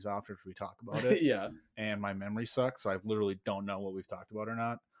take things off if we talk about it, Yeah, and my memory sucks, so I literally don't know what we've talked about or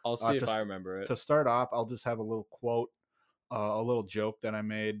not. I'll see if to- I remember it. To start off, I'll just have a little quote, a little joke that I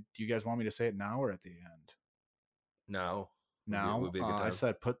made. Do you guys want me to say it now or at the end? No. Now, would be a good I time.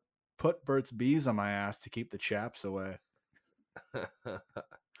 said put Burt's Bees on my ass to keep the chaps away.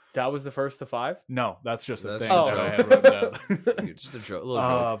 That was the first to 5. No, that's just a That's thing a that I joke. had wrote down. Just a little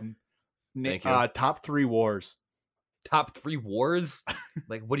joke. Thank Thank you. Top 3 wars. top 3 wars?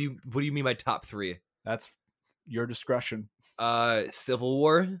 Like, what do you mean by top 3? That's your discretion. Civil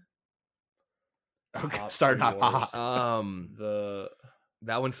War. Okay, Top starting 3 off wars. hot.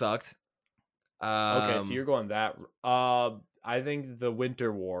 That one sucked. Okay, so you're going that. I think the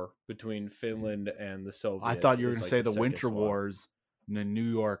Winter War between Finland and the Soviets. I thought you were is, going to like, say the sickest Winter one. Wars, in the New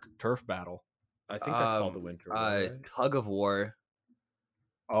York turf battle. I think that's called the Winter War. Right? Tug of War.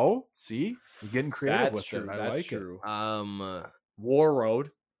 Oh, see, you're getting creative That's with true. it. I That's like true. it. War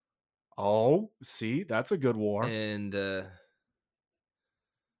Road. Oh, see, that's a good war. And the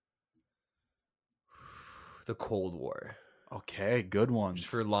Cold War. Okay, good ones.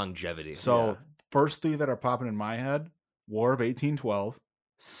 Just for longevity. So, first 3 that are popping in my head: War of 1812,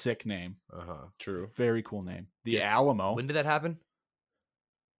 sick name, True. very cool name. The Yes. Alamo, When did that happen?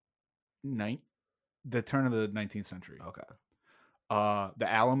 the turn of the 19th century. Okay. The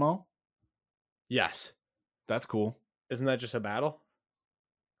Alamo, Yes. that's cool. Isn't that just a battle?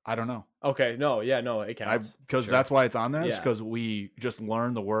 I don't know. Okay. No. Yeah. No. It counts. Because Sure. that's why it's on there. It's Yeah. because we just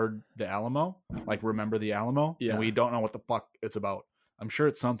learned the word the Alamo, like remember the Alamo, Yeah. and we don't know what the fuck it's about. I'm sure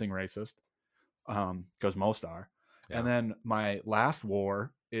it's something racist, because most are. Yeah. And then my last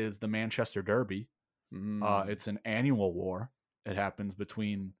war is the Manchester Derby. It's an annual war. It happens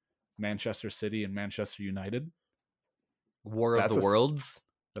between Manchester City and Manchester United. War of That's the a- Worlds.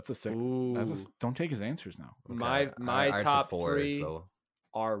 That's a sick. Ooh. Don't take his answers now. My Okay. I said top 4, 3 so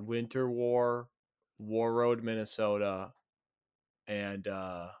are Winter War, War Road, Minnesota, and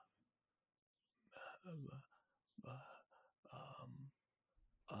the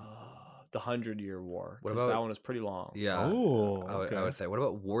 100-Year War. What 'cause about- that one is pretty long? yeah. Oh, I would okay. say. What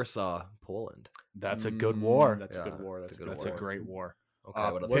about Warsaw, Poland? That's a good war. That's a Yeah, good war. That's a good That's war. a great war. Okay.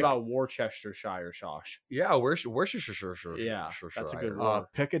 What What about Worcestershire, Shosh? Yeah, Worcestershire. Yeah, that's a good Worcestershire. war.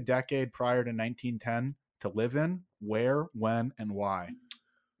 Pick a decade prior to 1910 to live in, where, when, and why.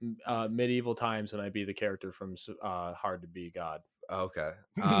 Medieval times, and I'd be the character from Hard to Be God. Okay.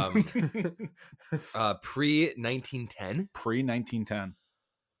 Pre 1910. Pre 1910.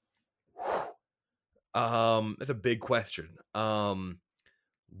 That's a big question.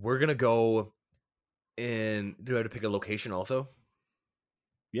 We're gonna go in. Do I have to pick a location also?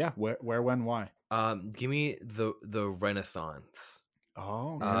 Yeah, where, when, why? Give me the Renaissance.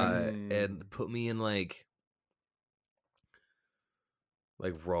 Oh, And put me in like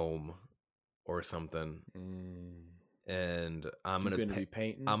Rome or something. And I'm You're gonna gonna be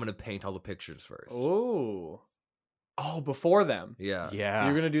painting. I'm gonna paint all the pictures first. Oh, before them. Yeah. yeah.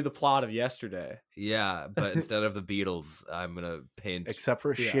 You're gonna do the plot of Yesterday. Yeah, but instead of the Beatles, I'm gonna paint. Except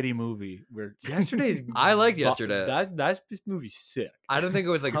for a Yeah. shitty movie. Where Yesterday's. I like Yesterday. That this movie's sick. I don't think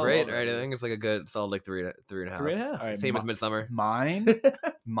it was like I great love or it. anything. It's like a good solid like three and a half. 3.5. All right, Same as Midsommar.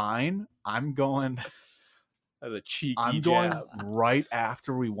 mine. I'm going. That's a cheeky I'm going jab. right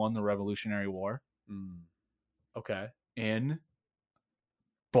after we won the Revolutionary War Okay. in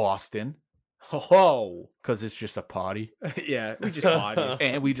Boston Oh, because it's just a party yeah. We just body.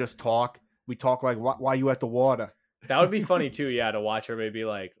 and we just talk. We talk like, why you at the water? That would be funny too. Yeah, to watch her maybe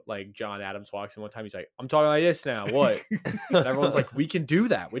like John Adams walks in one time. He's like, "I'm talking like this now." What? And everyone's like, "We can do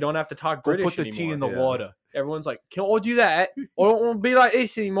that. We don't have to talk Go British put the anymore." tea in the Yeah. water. Everyone's like, "Can I do that? I don't want to be like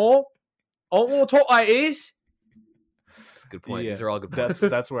this anymore. I don't want to talk like this." That's a good point. Yeah, These are all good That's points.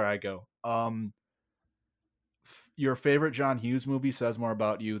 that's where I go. Your favorite John Hughes movie says more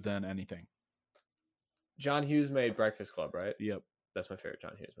about you than anything. John Hughes made Breakfast Club, right? Yep. That's my favorite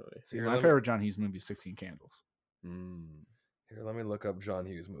John Hughes movie. See, Here, my let me- favorite John Hughes movie is 16 Candles. Here, let me look up John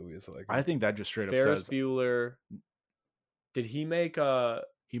Hughes movies. So I think that just straight up Ferris says Bueller. Did he make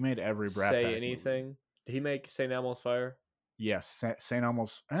he made every Brad Say Pack Anything? movie. Did he make St. Elmo's Fire? Yes, St.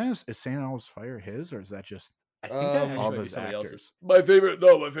 Elmo's. Is St. Elmo's Fire his, or is that just I think that actually all might be those somebody actors? else's. My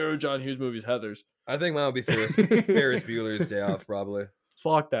favorite John Hughes movie is Heather's. I think mine would be Ferris Bueller's Day Off, probably.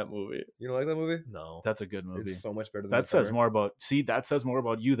 Fuck that movie. You don't like that movie? No. That's a good movie. It's so much better than That says Midsommar. more about. See, that says more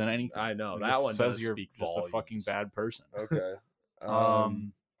about you than anything. I know. It That just one says does you're speak just a fucking volumes. bad person. Okay. I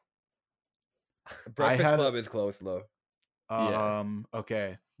Breakfast had- Club is close though. Yeah.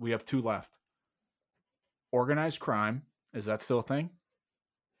 Okay, we have 2 left. Organized crime, is that still a thing?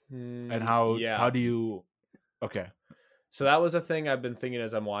 And how do you? Okay, So that was a thing I've been thinking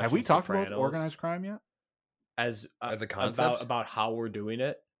as I'm watching. have we talked about Sopranos, organized crime yet? as As a concept? about how we're doing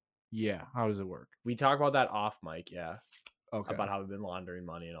it? Yeah. How does it work? We talk about that off mic, yeah, Okay. about how we've been laundering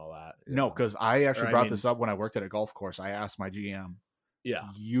money and all that. No, because I actually Or I brought mean- this up when I worked at a golf course. I asked my GM, Yeah,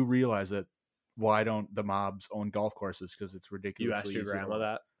 "You realize that why don't the mobs own golf courses? Because it's ridiculous." you asked your grandma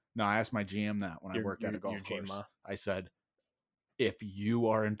that. No, I asked my GM that when I Your- worked at a your golf course. GMA. I said, if you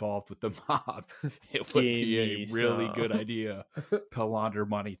are involved with the mob, it would be a Gimme really some. good idea to launder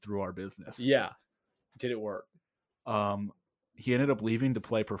money through our business. Yeah. Did it work? He ended up leaving to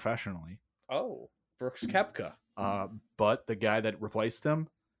play professionally. Oh, Brooks Koepka. But the guy that replaced him,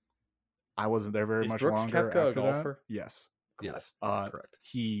 I wasn't there very Is much Brooks longer Koepka a after golfer? that. Yes. Yes, correct.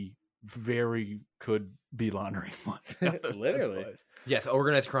 He very could be laundering money. Literally. Yes,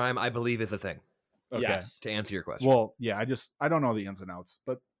 organized crime, I believe, is a thing. Okay. Yes. To answer your question, Well, yeah, I don't know the ins and outs,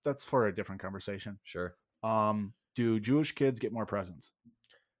 but that's for a different conversation. sure. Do Jewish kids get more presents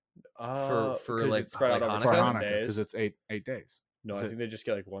For 'cause like it's spread out like over for 7 Hanukkah? days. Because it's eight days. No, Is I it- think they just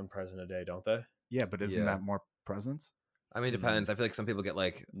get like one present a day, don't they? Yeah, but isn't Yeah. that more presents? I mean, it depends. I feel like some people get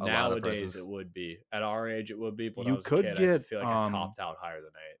like a lot of Nowadays, presents. it would be. At our age, it would be. But when You I was could a kid, I get, feel like I topped out higher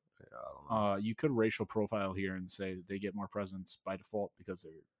than 8. Yeah, I don't know. You could racial profile here and say they get more presents by default because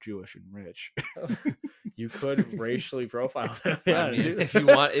they're Jewish and rich. You could racially profile them. Yeah, I mean, dude. if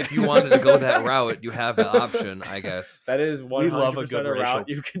you wanted to go that route, you have the option, I guess. That is 100% love a good a route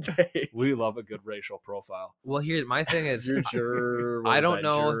racial- you can take. We love a good racial profile. Well, here my thing is, Your juror, I what don't was that,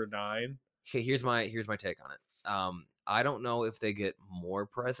 know. Juror 9. okay, here's my take on it. I don't know if they get more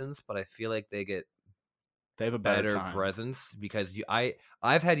presents, but I feel like they get They have a better better time. presents because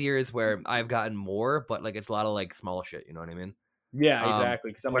I've had years where I've gotten more, but like it's a lot of like small shit. You know what I mean? Yeah, Um,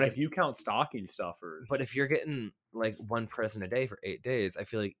 exactly. Because I'm but like, if- if you count stocking stuffers, But if you're getting like one present a day for 8 days, I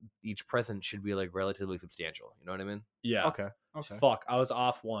feel like each present should be like relatively substantial. You know what I mean? yeah, Okay. Fuck, I was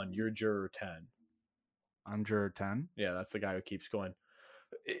off 1. You're juror 10. I'm juror 10. Yeah, that's the guy who keeps going.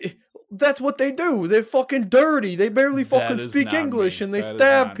 That's what they do. They're fucking dirty. They barely That fucking is speak not English me. and they That is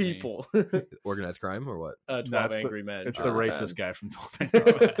stab not me. people. Organized crime or what? 12 That's Angry Men. It's the juror racist 10. guy from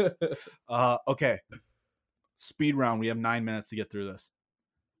 12 Okay. Speed round. We have 9 minutes to get through this.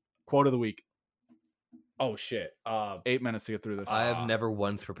 Quote of the week. Oh shit. 8 minutes to get through this. I have never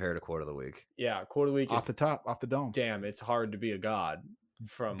once prepared a quote of the week. Yeah, quarter of the week off is the top, off the dome. damn. It's hard to be a god.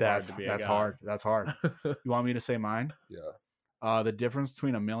 From That's hard to be a god. hard. That's hard. You want me to say mine? Yeah. The difference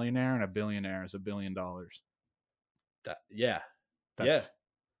between a millionaire and a billionaire is $1 billion. Yeah. That's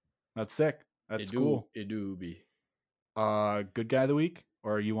sick. That's It do- cool. It do be. Good guy of the week,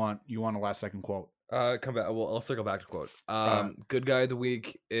 or you want a last second quote? Come back. Well, I'll circle back to quote. Good guy of the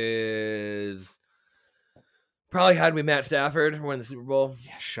week is probably had to be Matt Stafford win the Super Bowl.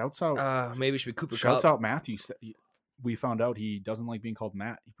 Yeah, shouts out. Maybe it should be Cooper Shouts Kupp. out Matthew. We found out he doesn't like being called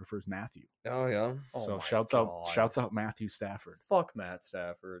Matt. He prefers Matthew. Oh yeah. Oh So my shouts God. out Matthew Stafford. Fuck Matt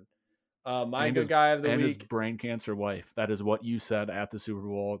Stafford. My And good his- guy of the and his week. brain cancer wife. That is what you said at the Super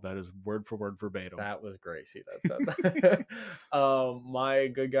Bowl. That is word for word verbatim. That was Gracie that said that. My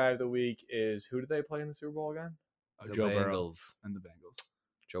good guy of the week is, who did they play in the Super Bowl again? The Joe Burrow Bengals. and the Bengals.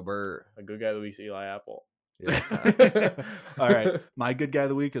 Joe Burr. A good guy of the week is Eli Apple. Yeah. All right. My good guy of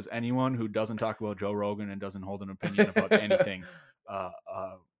the week is anyone who doesn't talk about Joe Rogan and doesn't hold an opinion about anything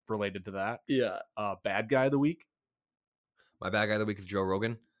related to that. Yeah. Bad guy of the week. My bad guy of the week is Joe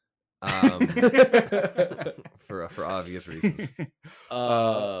Rogan. For obvious reasons. You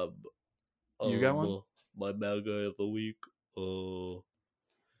got one? My bad guy of the week.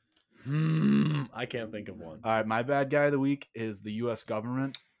 I can't think of one. All right. My bad guy of the week is the U.S.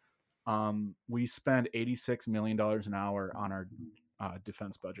 government. We spend $86 million an hour on our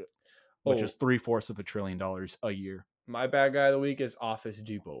defense budget, which Oh. is 3/4 of $1 trillion a year. My bad guy of the week is Office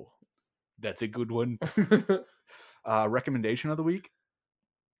Depot. That's a good one. Recommendation of the week.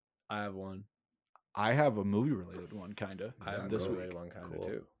 I have one. I have a movie related one, kind of. I have this a week. related one kind of Cool.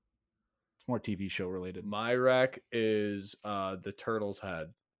 too. It's more TV show related. My rec is The Turtle's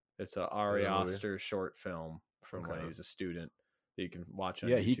Head. It's a Ari Yeah, movie. Aster short film from when Okay. he was a student that you can watch on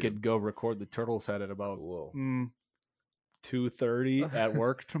Yeah, he YouTube. could go record the Turtles Head at about Cool. 2:30 at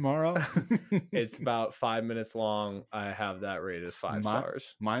work tomorrow. It's about 5 minutes long. I have that rated as 5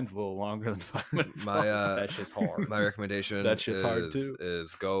 stars. Mine's a little longer than 5 minutes. My long. That shit's hard. my recommendation That shit's hard, too.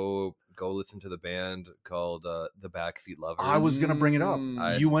 is go listen to the band called the Backseat Lovers. I was gonna bring it up.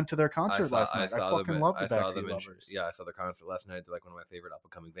 Mm. You went to their concert saw- last night. I saw them fucking in- love the I saw them Backseat in- Lovers. Yeah, I saw their concert last night. They're like one of my favorite up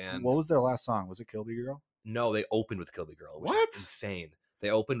and coming bands. What was their last song? Was it Kill Me Girl? No, they opened with Kill Me Girl. Which What? Is insane. They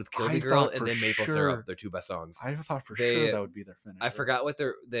opened with Kill I Me Girl thought and for then Maple sure- Syrup. Their two best songs. I thought for They- sure that would be their finish. I forgot what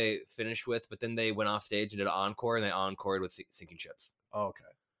they finished with, but then they went off stage and did an encore, and they encored with Sinking Ships. Oh,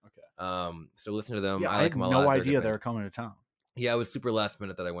 okay. So listen to them. Yeah, I I like had them a lot. no They're a good idea they band. were coming to town. Yeah, it was super last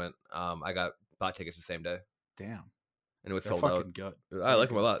minute that I went. I got bought tickets the same day, Damn, and it was they're sold fucking out. good. I like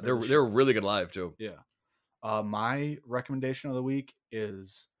them a lot. They're They're the they're shit. really good live too. Yeah. My recommendation of the week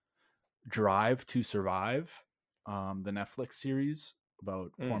is Drive to Survive, the Netflix series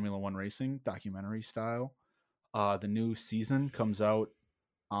about Formula One racing, documentary style. The new season comes out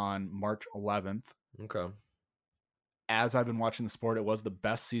on March 11th. Okay. As I've been watching the sport, it was the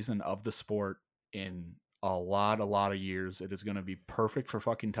best season of the sport in a lot of years. It is going to be perfect for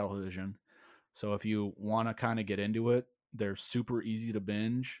fucking television. So if you want to kind of get into it, they're super easy to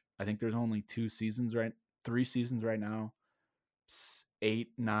binge. I think there's only 3 seasons right now. 8,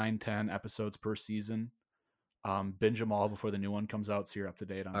 9, 10 episodes per season. Binge them all before the new one comes out, so you're up to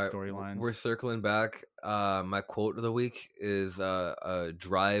date on storylines. We're circling back. My quote of the week is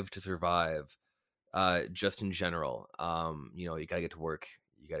drive to survive. Just in general, you gotta get to work,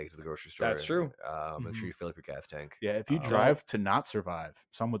 you gotta get to the grocery store. That's true. Make sure you fill up your gas tank. Yeah, if you drive to not survive,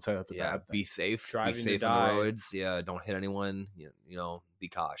 some would say that's a bad thing. Be safe. Driving be safe to on the die. roads. Yeah, don't hit anyone. Be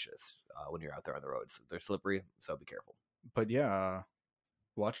cautious when you're out there on the roads. They're slippery, so be careful. But yeah,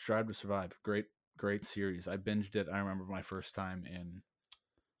 watch Drive to Survive. Great series. I binged it. I remember my first time in,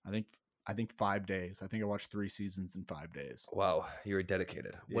 I think 5 days. I think I watched 3 seasons in 5 days. Wow, you're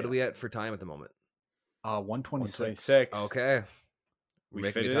dedicated. What are we at for time at the moment? 126. Okay, We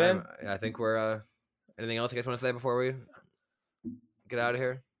making fit good it time. I think we're. Anything else you guys want to say before we get out of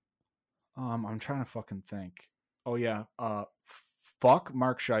here? I'm trying to fucking think. Oh yeah. Fuck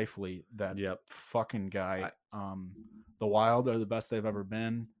Mark Scheifele. That fucking guy. The Wild are the best they've ever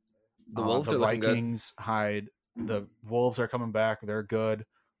been. The Wolves the are looking Vikings hide. The Wolves are coming back. They're good.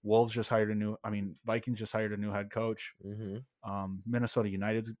 Vikings just hired a new head coach. Mm-hmm. Minnesota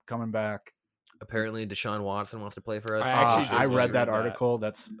United's coming back. Apparently, Deshaun Watson wants to play for us. I read that article.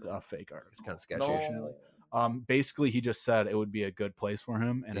 That's a fake article. It's kind of sketchy. No. Basically, he just said it would be a good place for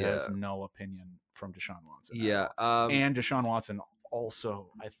him, and it has no opinion from Deshaun Watson. Yeah. And Deshaun Watson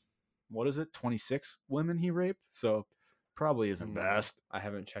also, 26 women he raped, so probably isn't best. I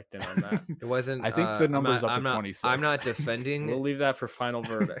haven't checked in on that. It wasn't. I think the number's up to 26. I'm not defending. We'll leave that for final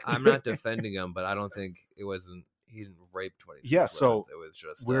verdict. I'm not defending him, but I don't think it wasn't. He didn't rape 26. Yeah, so it was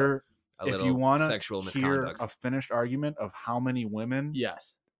just if you want sexual to hear misconduct. a finished argument of how many women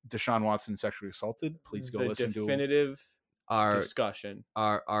Yes. Deshaun Watson sexually assaulted, please go listen to definitive our discussion.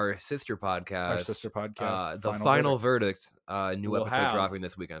 Our sister podcast. our sister podcast. The final verdict. New We'll episode have dropping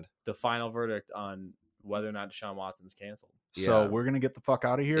this weekend. The final verdict on whether or not Deshaun Watson's canceled. So Yeah. we're gonna get the fuck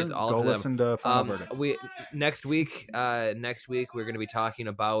out of here. It's all Go to them. listen to final verdict. Next week we're gonna be talking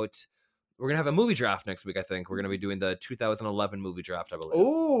about. We're gonna have a movie draft next week. I think we're gonna be doing the 2011 movie draft. I believe.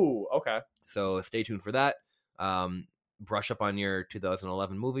 Ooh, okay. So stay tuned for that. Brush up on your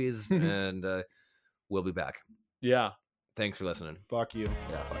 2011 movies, and we'll be back. Yeah. Thanks for listening. Fuck you.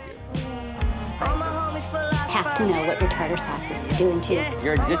 Yeah, fuck you. Have to know what your tartar sauce is doing to you.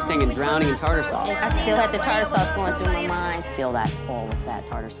 You're existing and drowning in tartar sauce. I feel like the tartar sauce going through my mind. Fill that hole with that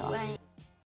tartar sauce.